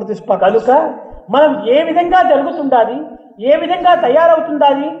come for this purpose. కనుక మనం ఏ విధంగా జరుగుతుండాలి, ఏ విధంగా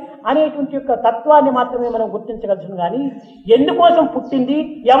తయారవుతుండాలి అనేటువంటి యొక్క తత్వాన్ని మాత్రమే మనం గుర్తించగలుగుతాం. కానీ ఎందుకోసం పుట్టింది,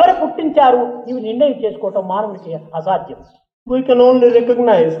 ఎవరు పుట్టించారు, ఇవి నిర్ణయం చేసుకోవటం మానవునికి అసాధ్యం. We can only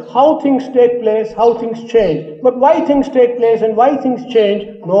recognize how things take place, how things change. But why things take place and why things change,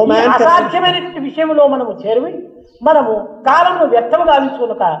 no ఈ man can understand. అసాధ్యమైనటువంటి విషయంలో మనము చేరువి మనము కాలమును వ్యర్థము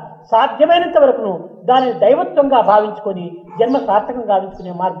గావించుకొనక సాధ్యమైనంత వరకును దానిని దైవత్వంగా భావించుకొని జన్మ సార్థకం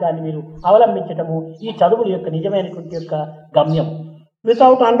గావించుకునే మార్గాన్ని మీరు అవలంబించటము ఈ చదువుల యొక్క నిజమైనటువంటి యొక్క గమ్యం.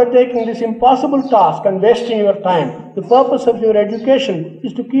 Without undertaking this impossible task and wasting your time, the purpose of your education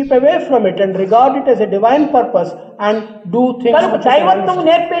is to keep away from it and regard it as a divine purpose and do things కనుక which you can దైవత్వం understand.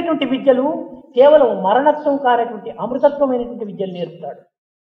 నేర్పేటువంటి విద్యలు కేవలం మరణత్వం కానటువంటి అమృతత్వమైనటువంటి విద్యలు నేర్పుతాడు.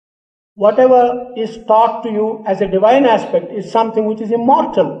 Whatever is taught to you as a divine aspect is something which is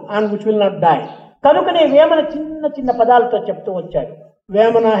immortal and which will not die. కనుకనే వేమన చిన్న చిన్న పదాలతో చెప్తూ వచ్చాడు.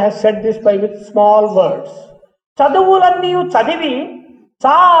 Vemana has said this by with small words. చదువులన్నీ చదివి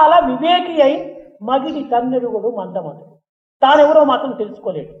చాలా వివేకి అయి మగిడి తన్నెరుగుడు మందమదు. తానెవరో మాత్రం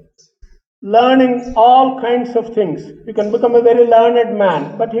తెలుసుకోలేడు. Learning all kinds of things, you can become a very learned man,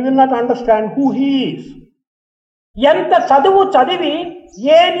 but he will not understand who he is. ఎంత చదువు చదివి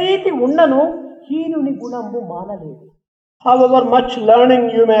ఏ నీతి ఉన్నను హీనుని గుణంబు మానలేదు. However much learning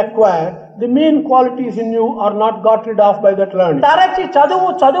you may acquire, the mean qualities in you are not got rid of by that learning. తరచి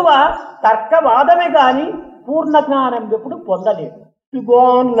చదువ తర్కవాదమే గాని పూర్ణ జ్ఞానం ఎప్పుడు పొందలేదు. You go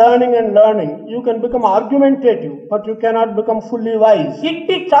on learning and learning, you can become argumentative, but you cannot become fully wise.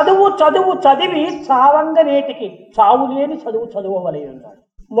 ఇట్టి చదువు చదివి చావంగ నేటికి చావు లేని చదువవలే అన్నాడు.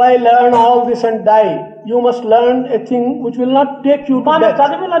 Why learn all this and die? You must learn a thing which will not take you to మన death.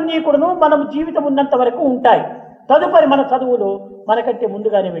 చదువులన్నీ కూడాను మనం జీవితం ఉన్నంత వరకు ఉంటాయి. తదుపరి మన చదువులు మనకంటే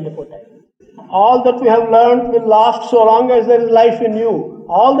ముందుగానే వెళ్ళిపోతాయి. All that we have learned will last so long as there is life in you.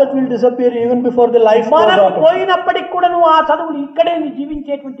 All that will disappear even before the life goes మనము out of you. పోయినప్పటికి కూడాను ఆ చదువులు ఇక్కడే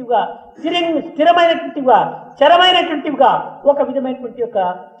జీవించేటువంటివిగా స్థిరమైనటువంటివిగా చరమైనటువంటివిగా ఒక విధమైనటువంటి ఒక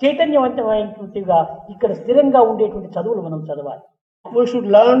చైతన్యవంతమైనటువంటివిగా ఇక్కడ స్థిరంగా ఉండేటువంటి చదువులు మనం చదవాలి. We should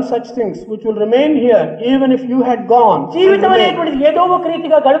learn such things which will remain here even if you had gone. జీవితం అనేటువంటిది ఏదో ఒక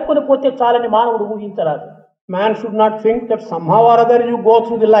రీతిగా గడుపుకొని పోతే చాలని మానవుడు ఊహించరాదు. Man should not think that somehow or other you go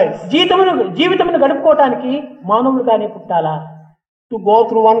through the life. జీవితమును గడుపుకోవటానికి మానవులుగానే పుట్టాలా? To go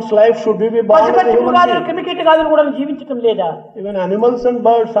through one's life, should we be born as a పశుపక్షులు human కాదు being? క్రిమికీటకాదులు కూడా జీవించటం లేదా? Even animals and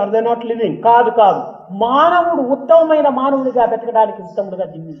birds, are they not living? కాదు. మానవుడు ఉత్తమమైన మానవుడిగా బతకడానికి ఉత్తముడుగా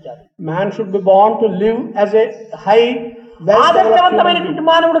జీవించాలి. Man should be born to live as a high, ఆదర్శవంతమైనటువంటి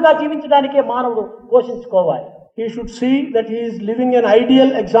మానవుడిగా జీవించడానికే మానవుడు పోషించుకోవాలి. He should see that he is living an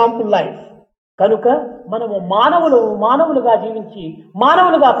ideal example life. కనుక మనము మానవులుగా జీవించి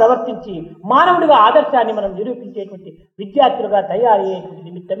మానవులుగా ప్రవర్తించి మానవుడిగా ఆదర్శాన్ని మనం నిరూపించేటువంటి విద్యార్థులుగా తయారయ్యేటువంటి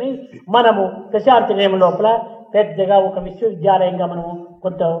నిమిత్తమే మనము ప్రశాంతి నిలయం లోపల పెద్దగా ఒక విశ్వవిద్యాలయంగా మనము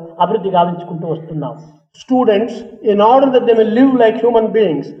కొంత అభివృద్ధి గావించుకుంటూ వస్తున్నాం. Students, in order that they may live like human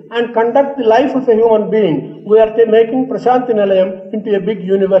beings and conduct the life of a human being, we are making Prashanti Nilayam into a big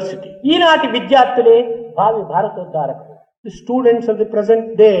university. ఈనాటి విద్యార్థులే భావి భారతోద్ధారకులు. The students of the present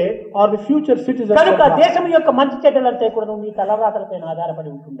day are the future citizens of కనుక Bharat. దేశం యొక్క మంచి చెడ్డలంతా కూడా మీ తలరాతలపైన ఆధారపడి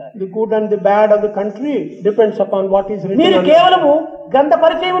ఉంటుండాలి. The good and the bad of the country depends upon what is written. మీరు కేవలము గ్రంథ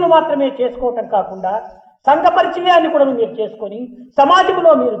పరిచయములు మాత్రమే చేసుకోవటం కాకుండా సంఘ పరిచయాన్ని కూడా మీరు చేసుకొని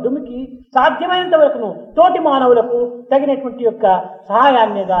సమాజంలో మీరు దుమికి సాధ్యమైనంత వరకును తోటి మానవులకు తగినటువంటి యొక్క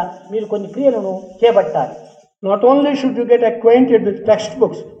సహాయాన్నిగా మీరు కొన్ని క్రియలను చేపట్టాలి. Not only should you get acquainted with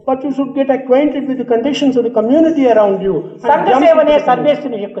textbooks, but you should get acquainted with the conditions of the community around you. సంఘ సేవనే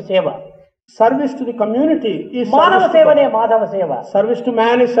సర్వేశ్వరుని యొక్క సేవ. Service to the community is మానవ service to సేవనే God. మాధవ సేవ. Service to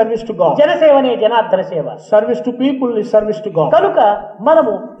man is service to God. జనసేవనే Janardhana సేవ. Service to people is service to God. కనుక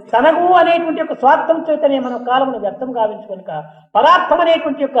మనము తనకు అనేటువంటి యొక్క స్వార్థం చేతనే మనం కాలమును వ్యర్థం గావించుకొనక పరార్థం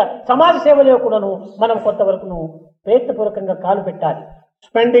అనేటువంటి యొక్క సమాజ సేవలో కూడాను మనం కొంతవరకును ప్రయత్నపూర్వకంగా కాలు పెట్టాలి.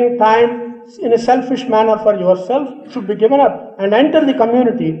 Spending time in a selfish manner for yourself should be given up and enter the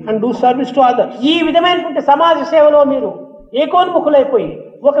community and do service to others. ఈ విధమైనటువంటి సమాజ సేవలో మీరు ఏకోన్ముఖులైపోయి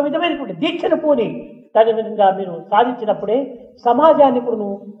ఒక విధమైనటువంటి దీక్షను పూని తగిన విధంగా మీరు సాధించినప్పుడే సమాజాన్ని కూడాను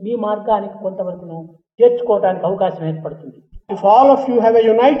మీ మార్గానికి కొంతవరకును చేర్చుకోవడానికి అవకాశం ఏర్పడుతుంది. If all of you have a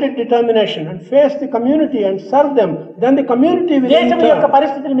united determination and face the community and serve them, then the community will దేశం యొక్క enter.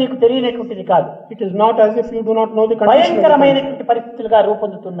 పరిస్థితులు మీకు తెలియనటువంటిది కాదు. It is not as if you do not know the condition of the country. భయంకరమైనటువంటి పరిస్థితులుగా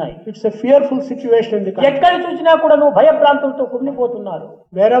రూపొందుతున్నాయి. It's a fearful situation in the country. ఎక్కడ చూసినా కూడాను భయభ్రాంతులతో కుమిలిపోతున్నారు.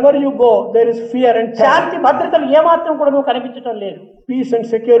 Wherever you go, there is fear and terror. శాంతి భద్రతలు ఏమాత్రం కూడాను కనిపించడం లేదు. Peace and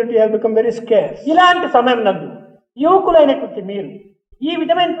security have become very scarce. ఇలాంటి సమయం నందు యువకులైనటువంటి మీరు ఈ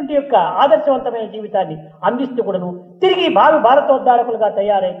విధమైనటువంటి యొక్క ఆదర్శవంతమైన జీవితాన్ని అందిస్తూ కూడాను తిరిగి భావి భారతోద్ధారకులుగా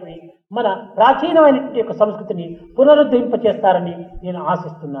తయారైపోయి మన ప్రాచీనమైనటువంటి యొక్క సంస్కృతిని పునరుద్ధరింపచేస్తారని నేను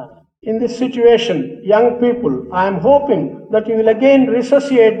ఆశిస్తున్నాను. In this situation, young people, I am hoping that you will again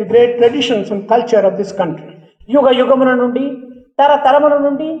resuscitate the great traditions and culture of this country. యుగ యుగముల నుండి తరతరముల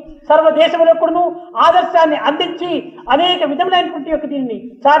నుండి సర్వదేశములకును ఆదర్శాన్ని అందించి అనేక విధములైనటువంటి యొక్క దీన్ని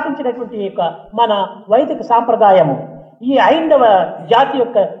చాటించినటువంటి యొక్క మన వైదిక సాంప్రదాయము ఈ హైందవ జాతి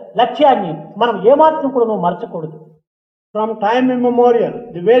యొక్క లక్ష్యాన్ని మనం ఏమాత్రం కూడా మరచకూడదు. From time immemorial,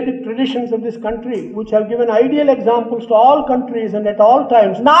 the Vedic traditions of this country, which have given ideal examples to all countries and at all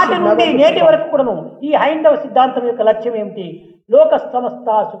times, నాటి నుండి నేటి వరకు కూడాను ఈ హైందవ సిద్ధాంతం యొక్క లక్ష్యం ఏమిటి? లోక సమస్త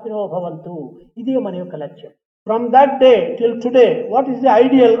సుఖినో భవంతు. ఇదే మన యొక్క లక్ష్యం. From that day till today, what is the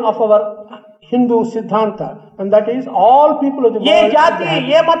ideal of our Hindu Siddhanta? And that is all people of the A world. జాతి,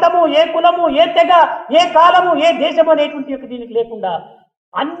 ఏ మతము, ఏ కులము, ఏ తెగ, ఏ కాలము, ఏ దేశము అనేటువంటి యొక్క దీనికి లేకుండా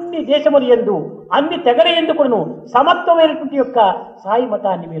అన్ని దేశములు యందు అన్ని తెగల యందు కూడాను సమత్వమైనటువంటి యొక్క సాయి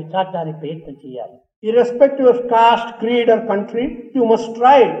మతాన్ని మీరు చాటడానికి ప్రయత్నం చేయాలి. Irrespective of caste, creed or country, you must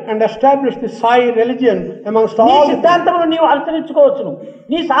strive and establish the Sai religion amongst నీ all. సిద్ధాంతములు నీవు అనుసరించుకోవచ్చును,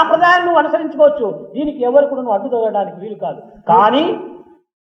 నీ సాంప్రదాయాన్ని నువ్వు అనుసరించుకోవచ్చు, దీనికి ఎవరు కూడా నువ్వు అడ్డుదొరడానికి వీలు కాదు. కానీ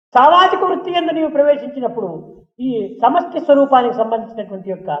సామాజిక వృత్తి యందు నీవు ప్రవేశించినప్పుడు ఈ సమష్టి స్వరూపానికి సంబంధించినటువంటి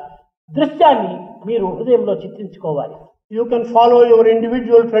యొక్క దృశ్యాన్ని మీరు హృదయంలో చిత్రించుకోవాలి. You can follow your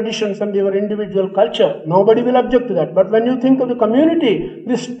individual traditions and your individual culture. Nobody will object to that. But when you think of the community,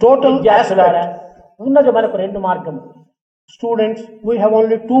 this total aspect. ఉన్నది మనకు రెండు మార్గము. Students, we have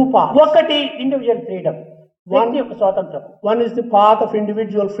only two paths. ఒకటి individual freedom, వ్యక్తి యొక్క స్వాతంత్రం. One is the path of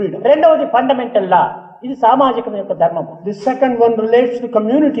individual freedom. రెండవది fundamental లా, ఇది సామాజిక యొక్క ధర్మము. The second one relates to the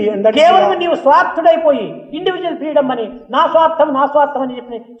community and that కేవలం నీవు స్వార్థుడైపోయి ఇండివిజువల్ ఫ్రీడమ్ అని నా స్వార్థం అని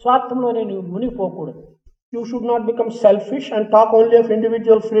చెప్పి స్వార్థంలోనే నువ్వు మునిగిపోకూడదు. You should not become selfish and talk only of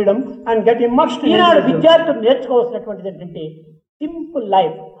individual freedom and get immersed in Eenadu it. విద్యార్థులు నేర్చుకోవాల్సినటువంటిది ఏంటంటే simple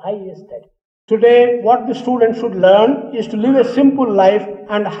life, high study. Today, what the students should learn is to live a simple life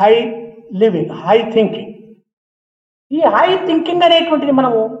and high living, high thinking. ఈ high thinking అనేటువంటిది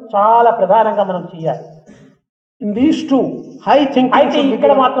మనము చాలా ప్రధానంగా మనం చేయాలి. In these two, high thinking అయితే should be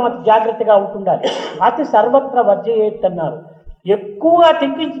ఇక్కడ given. మాత్రం అతి జాగ్రత్తగా ఉంటుండాలి. అతి సర్వత్ర వర్జయేత్ అన్నారు. ఎక్కువగా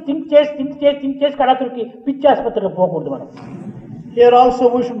థింక్ చేసి కడతుడికి పిచ్చి ఆసుపత్రికి పోకూడదు మనం. Here also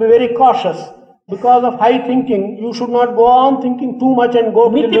we should be very cautious. Because of high thinking, you should not go on thinking too much and go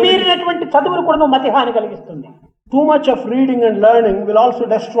మితిమీరినటువంటి చదువులు కూడా మతిహాని కలిగిస్తుంది. Too much of reading and learning will also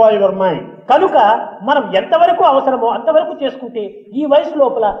destroy your mind. కనుక మనం ఎంతవరకు అవసరమో అంతవరకు చేసుకుంటే ఈ వయసు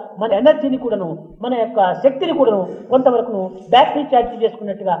లోపల మన ఎనర్జీని కూడాను మన యొక్క శక్తిని కూడాను కొంతవరకు బ్యాటరీ ఛార్జ్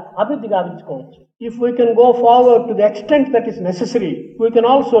చేసుకున్నట్టుగా అభివృద్ధి గావించుకోవచ్చు. If we can go forward to the extent that is necessary, we can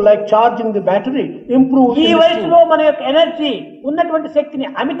also, like charging the battery, improve. ఈ వయసులో మన యొక్క ఎనర్జీ ఉన్నటువంటి శక్తిని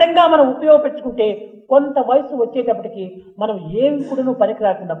అమితంగా మనం ఉపయోగపెట్టుకుంటే కొంత వయసు వచ్చేటప్పటికి మనం ఏమి కూడాను పనికి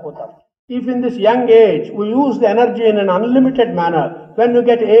రాకుండా పోతాం. If in this young age we use the energy in an unlimited manner, when you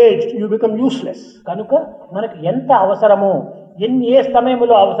get aged, you become useless. కనుక మనకు ఎంత అవసరమో, ఏ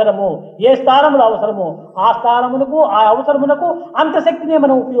సమయంలో అవసరమో, ఏ స్థానంలో అవసరమో ఆ స్థానమునకు ఆ అవసరమునకు అంత శక్తిని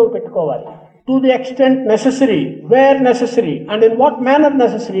మనం ఉపయోగపెట్టుకోవాలి. To the extent necessary, where necessary, and in what manner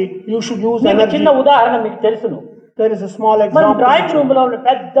necessary, you should use energy. చిన్న ఉదాహరణ మీకు తెలుసును. There is a small మనం example. డ్రాయింగ్ రూమ్ లో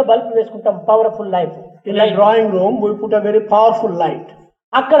పెద్ద బల్బ్ వేసుకుంటాం, powerful light. In a drawing room, we put a very powerful light.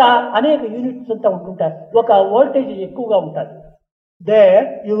 అక్కడ అనేక యూనిట్స్ అంతా ఉంటుంటాయి, ఒక వోల్టేజ్ ఎక్కువగా ఉంటుంది. There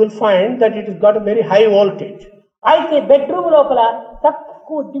you will find that it has got a very high voltage. అయితే బెడ్రూమ్ లోపల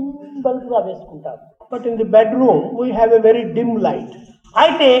తక్కువ డిమ్ బల్బ్ గా వేసుకుంటాం. But in the bedroom, we have a very dim light.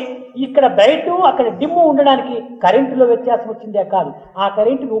 అయితే ఇక్కడ బయట అక్కడ డిమ్ ఉండడానికి కరెంటులో వ్యత్యాసం వచ్చిందే కాదు, ఆ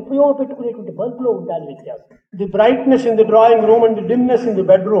కరెంటును ఉపయోగపెట్టుకునేటువంటి బల్బులో ఉండాలి వ్యత్యాసం. The brightness in the drawing room and the dimness in the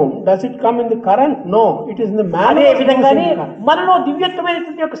bedroom, does it come in the current? No, it is in the manner అదే of విధంగానే using the current. మనలో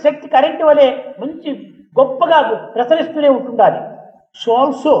దివ్యత్వమైనటువంటి యొక్క శక్తి కరెంటు వలె మంచి గొప్పగా ప్రసరిస్తూనే ఉంటుండాలి. So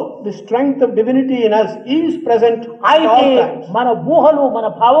also the strength of divinity in us is present at అయితే all times. మన ఊహలు మన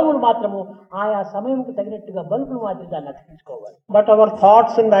భావములు మాత్రము ఆయా సమయంకు తగినట్టుగా బల్బులు మాత్రం దాన్ని అతికించుకోవాలి. But our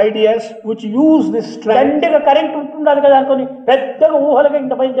thoughts and ideas which use this strength, దండిగా కరెంట్ ఉంటుండాలి కదా అనుకొని పెద్దగా ఊహలుగా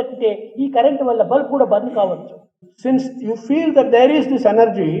ఇంత పైన తప్పితే ఈ కరెంటు వల్ల బల్బ్ కూడా బంద్ కావచ్చు. since you feel that there is this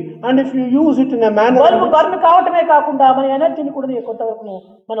energy and if you use it in a manner, bulb burn కావటమే కాకుండా మన ఎనర్జీని కూడా కొంతవరకు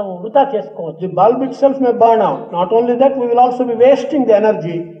మనం వృధా చేసుకోవచ్చు. the bulb itself may burn out. Not only that, we will also be wasting the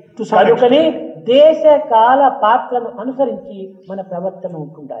energy to some extent. కనుకనే దేశ కాల పాత్రను అనుసరించి మన ప్రవర్తన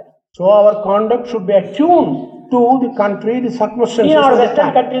ఉంటుండాలి. So our conduct should be attuned to the country, the circumstances Eenadu of the western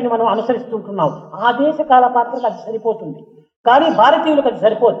time. కంట్రీని మనం అనుసరిస్తుంటున్నాం, ఆ దేశ కాల పాత్రకు అది సరిపోతుంది, కానీ భారతీయులకు అది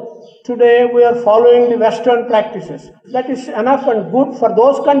సరిపోదు. Today we are following the Western practices. That is enough and good for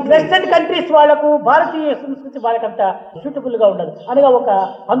those countries. Western countries వాళ్లకు భారతీయ సంస్కృతి వాళ్ళకంతా సూటబుల్ గా ఉండదు, అనగా ఒక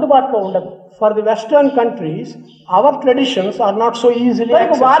అందుబాటులో ఉండదు. for the Western countries, our traditions are not so easily కనుక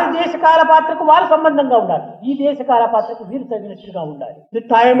accepted. వారి దేశకాల పాత్రకు వారు సంబంధంగా ఉండాలి, ఈ దేశకాల పాత్రకు వీరు తగినట్టుగా ఉండాలి. The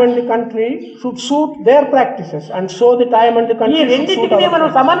time and the country should suit their practices, and so the time and the ఈ country should suit రెండింటిని our మనం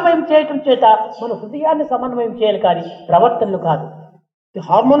practices. సమన్వయం చేయటం చేత మన హృదయాన్ని సమన్వయం చేయాలి, కానీ ప్రవర్తనలు కాదు. The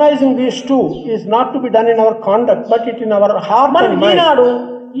harmonizing these two is not to be done in our conduct, but it in our heart మనం and mind. ఈనాడు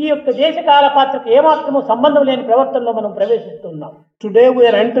ఈ యొక్క దేశకాల పాత్రకు ఏమాత్రము సంబంధం లేని ప్రవర్తనలో మనం ప్రవేశిస్తున్నాం. Today we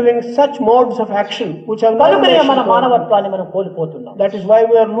are entering such modes of action which have no కనుకనే relation మన to our- మానవత్వాన్ని మనం కోల్పోతున్నాం. That is why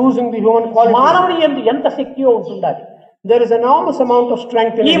we are losing the human quality. మానవుని యందు ఎంత శక్తియో ఉంటుండాలి. There is enormous amount of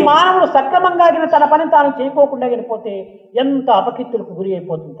strength in ఈ him. మానవుడు సక్రమంగా తన పని తాను చేయకోకుండా పోతే ఎంత అపకీర్తులకు గురి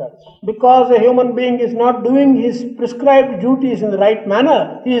అయిపోతుంటాడు. Because a human being is not doing his prescribed duties in the right manner,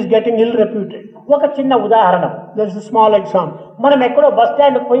 he is getting ill reputed. ఒక చిన్న ఉదాహరణ, There is a small example. మనం ఎక్కడో బస్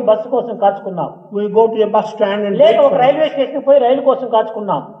స్టాండ్ పోయి బస్సు కోసం కాచుకున్నాం, We go to a bus stand and లేక wait ఒక for railway station పోయి రైలు కోసం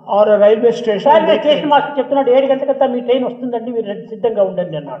కాచుకున్నాం. or a railway station. Railway station master చెప్తున్నాడు 7 గంటలకంతా మీ ట్రైన్ వస్తుందండి, మీరు సిద్ధంగా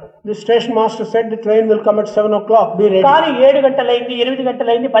ఉండండి అన్నాడు. The station master said the train will come at 7 o'clock. Be ready. కానీ 7 గంటలైంది, 8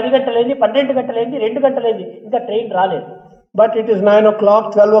 గంటలైంది, 10 గంటలైంది, 12 గంటలైంది, 2 గంటలైంది, ఇంకా ట్రైన్ రాలేదు. But it is 9 o'clock,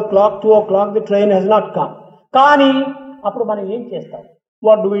 12 o'clock, 2 o'clock. The train has not come. కానీ అప్పుడు మనం ఏం చేస్తాం?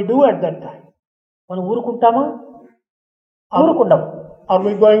 What do we do at that time? మనం ఊరుకుంటామా? ఊరుకుంటాం. Are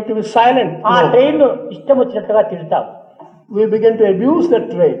we going to be silent? ఆ No. ట్రైన్ ఇష్టం వచ్చినట్టుగా తిడతాం. We begin to abuse that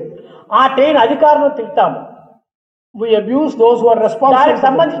train. ఆ ట్రైన్ అధికారులను తిడతాము. We abuse those who are responsible. దానికి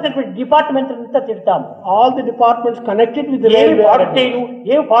సంబంధించినటువంటి డిపార్ట్మెంట్ అంతా తిడతాము. All the departments connected with the ఏమి railway. పాడు are ట్రైను,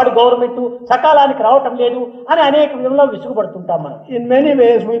 ఏమి పాడు గవర్నమెంట్, సకాలానికి రావటం లేదు అని అనేక విధంలో విసుగుపడుతుంటాం మనం. In many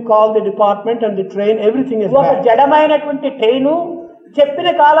ways, we call the department and the train, everything is ఒక bad. జడమైనటువంటి ట్రైను చెప్పిన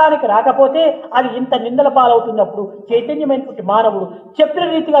కాలానికి రాకపోతే అది ఇంత నిందల పాలవుతున్నప్పుడు చైతన్యమైనటువంటి మానవుడు చెప్పిన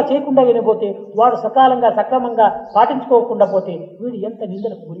రీతిగా చేయకుండా వెళ్ళిపోతే, వాడు సకాలంగా సక్రమంగా పాటించుకోకుండా పోతే వీడు ఎంత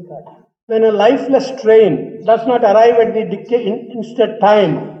నిందలకు గురి కాదు. When a lifeless train does not arrive at the instant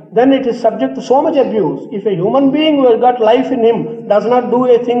time, then it is subject to so much abuse. If a human being who has got life in him does not do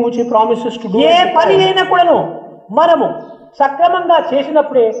a thing which he promises to do, A at the పని time, అయినా కూడాను మనము సక్రమంగా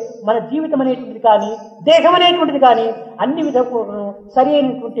చేసినప్పుడే మన జీవితం అనేటువంటిది కానీ దేహం అనేటువంటిది కానీ అన్ని విధములను సరి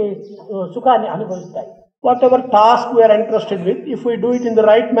అయినటువంటి సుఖాన్ని అనుభవిస్తాయి. whatever task we are entrusted with, if we do it in the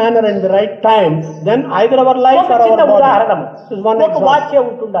right manner and the right time, then either our life ఒక or చిన్న our ఉదాహరణ, body is one ఒక example. వాచ్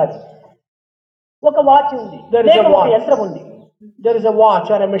ఉంటుండాలి, ఒక వాచ్ ఉంది, There is a లేక ఒక watch. యంత్రం ఉంది. There is a watch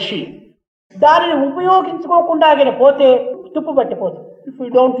or a machine. దానిని ఉపయోగించుకోకుండా పోతే తుప్పు పట్టిపోతుంది. If we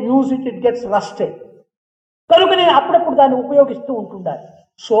don't use it, it gets rusted. కనుక నేను అప్పుడప్పుడు దాన్ని ఉపయోగిస్తూ ఉంటుండాలి.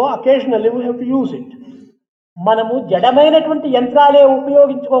 So occasionally we have to use it. మనము జడమైనటువంటి యంత్రాలే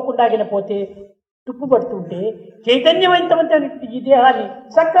ఉపయోగించుకోకుండా పోతే తుప్పు పడుతుంటే, చైతన్యవంతమైనటువంటి ఈ దేహాన్ని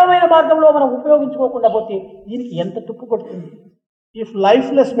సక్రమైన మార్గంలో మనం ఉపయోగించుకోకుండా పోతే దీనికి ఎంత తుప్పు పడుతుంది. If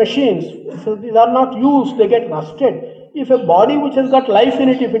lifeless machines, if these are not used, they get rusted. If a body which has got life in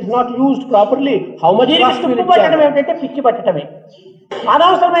it, if it's not used properly, how much దీనికి rust will తుప్పు it పట్టడం carry? ఏమిటంటే పిచ్చి పట్టడమే.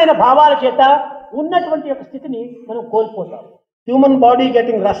 అనవసరమైన భావాల చేత ఉన్నటువంటి యొక్క స్థితిని మనం కోల్పోతాం. Human body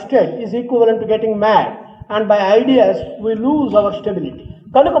getting rusted is equivalent to getting mad, and by ideas we lose our stability.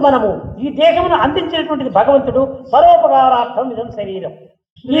 కనుక మనము ఈ దేహమును అందించినటువంటిది భగవంతుడు పరోపకారార్థం ఇదం శరీరం.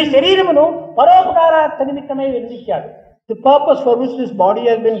 ఈ శరీరమును పరోపకారార్థ నిమిత్తమై అందించాడు. The purpose for which this body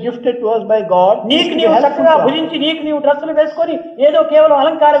has been gifted to us by God is నీకు to be నీవు helpful చక్కగా to us. భుజించి నీకు నీవు డ్రెస్సులు వేసుకొని ఏదో కేవలం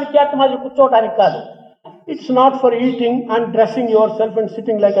అలంకార విద్యార్థి మాదిరి కూర్చోవడానికి కాదు. It's not for eating and dressing yourself and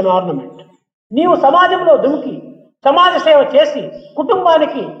sitting like an ornament. నీవు సమాజంలో దుమికి సమాజ సేవ చేసి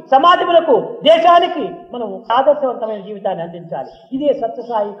కుటుంబానికి, సమాజములకు, దేశానికి మనం ఆదర్శవంతమైన జీవితాన్ని అందించాలి. ఇదే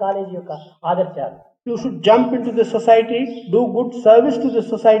సత్యసాయి కాలేజీ యొక్క ఆదర్శాలు. You should jump into the society, do good service to the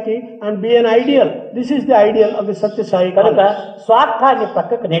society, and be an ideal. This is the ideal of the Satya Sai కనుక College. స్వార్థాన్ని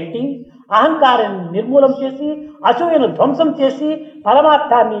పక్కకు నెట్టి అహంకారాన్ని నిర్మూలం చేసి అసూయను ధ్వంసం చేసి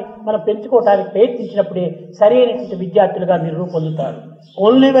పరమార్థాన్ని మనం పెంచుకోవడానికి ప్రయత్నించినప్పుడే సరైనటువంటి విద్యార్థులుగా మీరు రూపొందుతారు.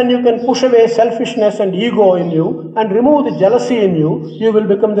 Only when you can push away selfishness and ego in you and remove the jealousy in you, you will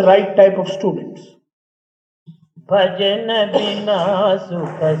become the right type of students. भजन बिना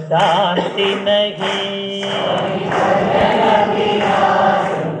सुख शांति नहीं,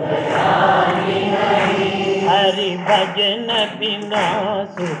 हरि भजन बिना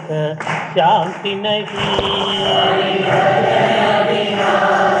सुख शांति नहीं,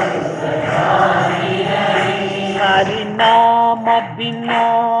 हरि नाम बिना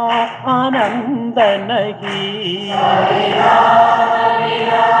आनंद नहीं,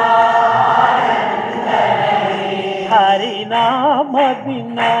 हरि नाम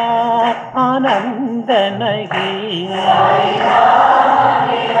बिना आनंद नहीं,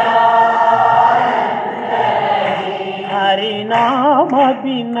 हरि नाम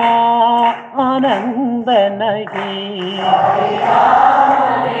बिना आनंद नहीं,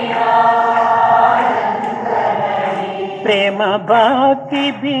 प्रेम भक्ति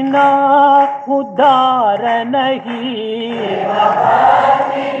बिना उद्धार नहीं,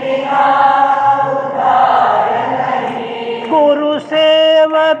 गुरु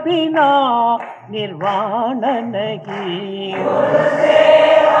सेवा बिना निर्वाण नहीं,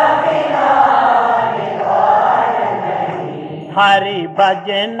 हरि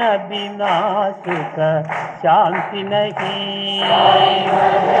भजन बिना सुख शांति नहीं,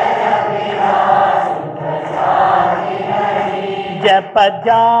 जप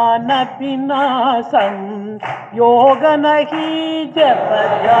ज्ञान बिना संयोग नहीं, जप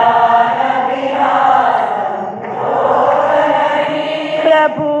ज्ञान बिना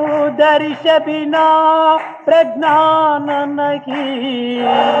प्रभु दर्श बिना प्रज्ञान नहीं,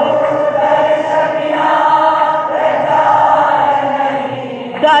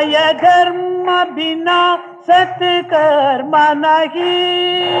 दय धर्म बिना सत्कर्म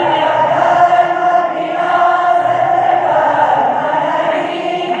नहीं,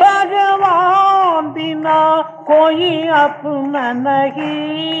 भगवान बिना कोई अपना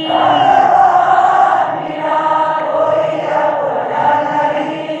नहीं,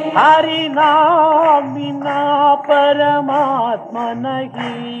 हरि नाम बिना परमात्मा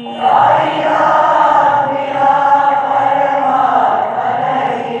नहीं,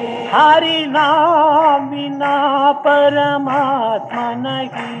 हरि नाम बिना परमात्मा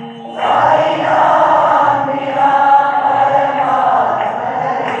नहीं,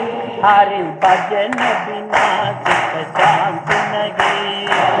 हरि भजन बिना सुख शांति नहीं,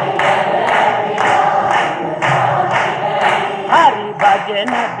 हरि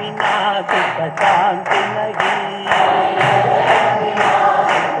भजन बिना सुख शांति नहीं,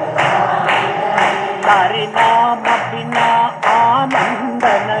 हरि नाम बिना आनंद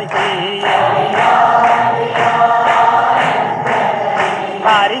नहीं,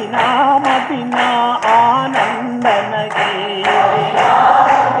 हरि नाम बिना आनंद नहीं,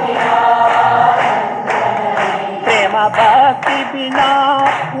 प्रेम भक्ति बिना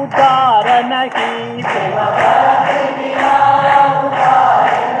उद्धार नहीं,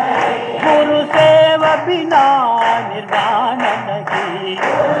 गुरु सेवा बिना निर्वाण नहीं,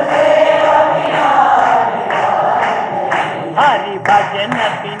 हरि भजन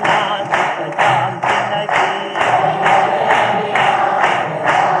बिना सुख शांति नहीं,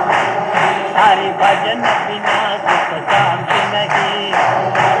 हरि भजन बिना सुख शांति नहीं,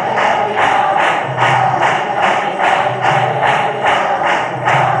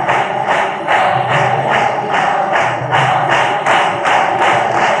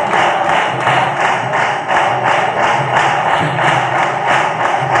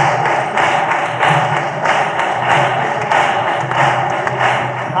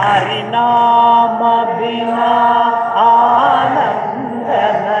 हरि नाम बिना आनंद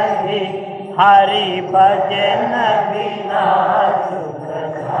नहीं, हरि भजन बिना सुख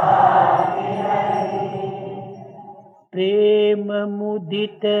शांति नहीं, प्रेम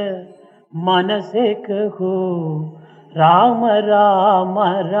मुदित मन से कहो राम राम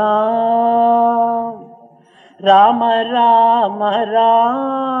राम, राम राम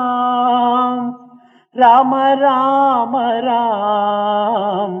राम, राम राम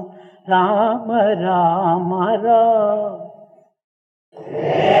राम, राम राम राम,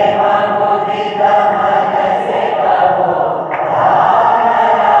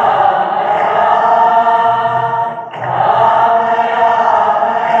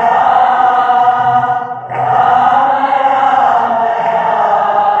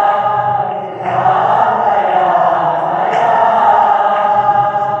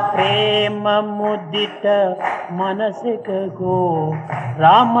 प्रेम मुदित मन से कहो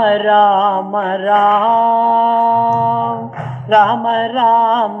राम राम राम, राम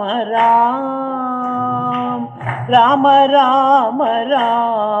राम राम, राम राम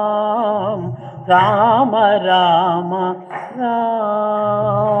राम, राम राम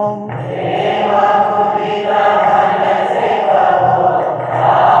राम,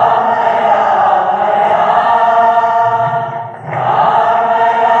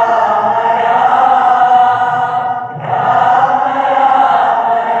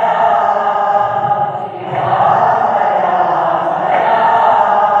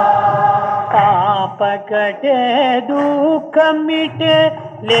 कटे दुख मिटे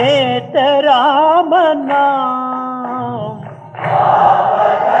लेत राम नाम,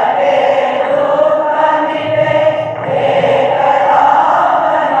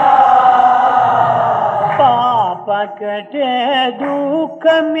 पाप कटे दुख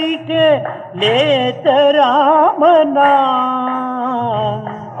मिटे लेत राम नाम,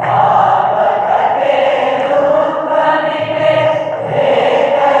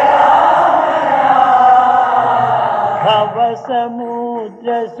 భవ సముద్ర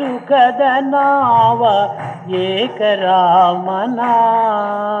సుఖద నావ ఏక రామనా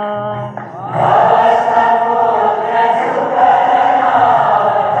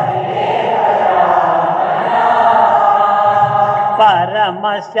పరమ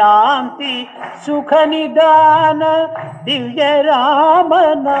శాంతి సుఖ నిదాన దివ్య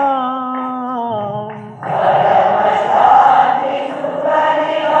రామనా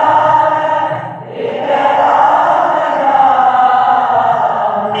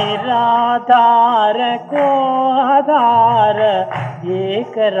निराधार को आधार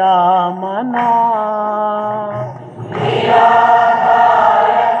एक रामना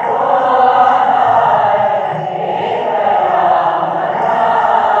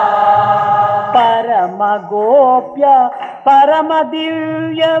परम गोप्य परम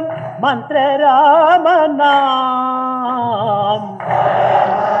दिव्य मंत्र राम नाम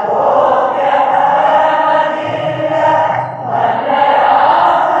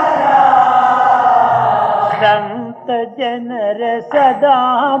संत जनर सदा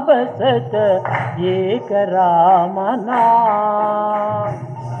बसत एक राम नाम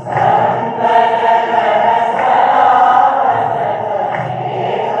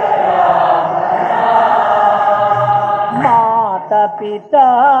माता पिता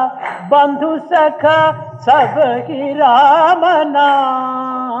बंधु सखा सब ही राम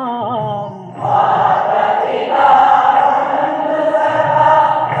नाम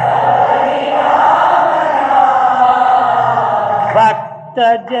भक्त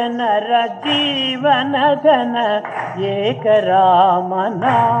जनर जीवन धन एक राम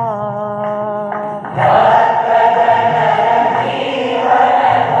नाम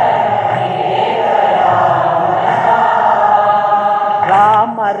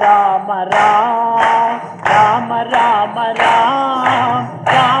राम राम राम राम राम राम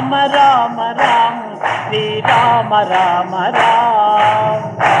राम राम राम श्री राम राम राम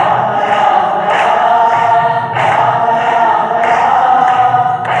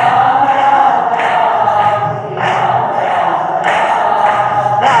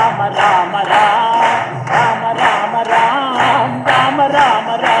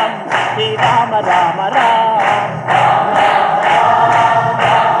राम राम राम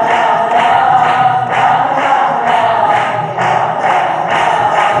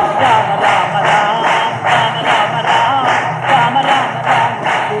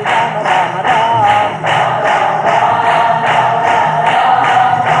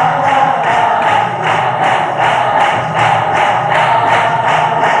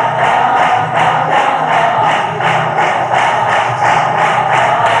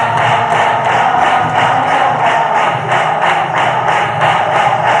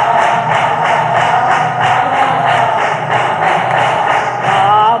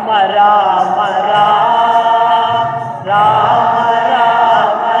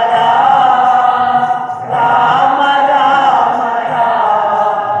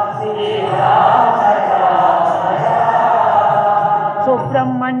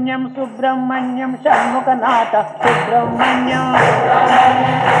सुब्रह्मण्यम सुब्रह्मण्यम षण्मुखनाथ सुब्रह्मण्यम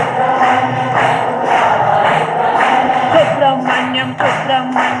सुब्रह्मण्यम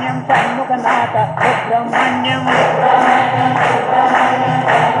सुब्रह्मण्यम षण्मुखनाथ सुब्रह्मण्यम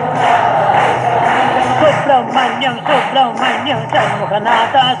सुब्रह्मण्यम सुब्रह्मण्यम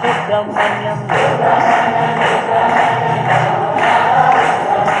षण्मुखनाथ सुब्रह्मण्यम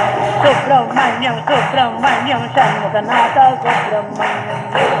सुब्रह्मण्यम सुब्रह्मण्यम षण्मुखनाथ सुब्रह्मण्यम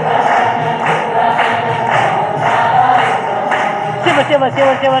शिव शिव शिव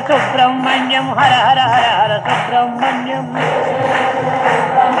शिव सुब्रह्मण्यम हर हर हर हर सुब्रह्मण्यम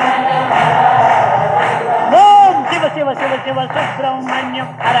ओम शिव शिव शिव शिव सुब्रह्मण्यम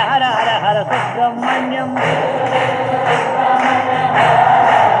हर हर हर हर सुब्रह्मण्यम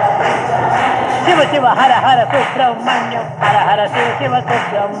शिव शिव हर हर सुब्रह्मण्यम हर हर शिव शिव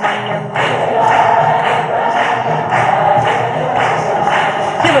सुब्रह्मण्यम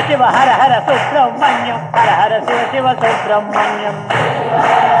शिव शिव हर हर सुब्रह्मण्यम हर हर शिव शिव सुब्रह्मण्यम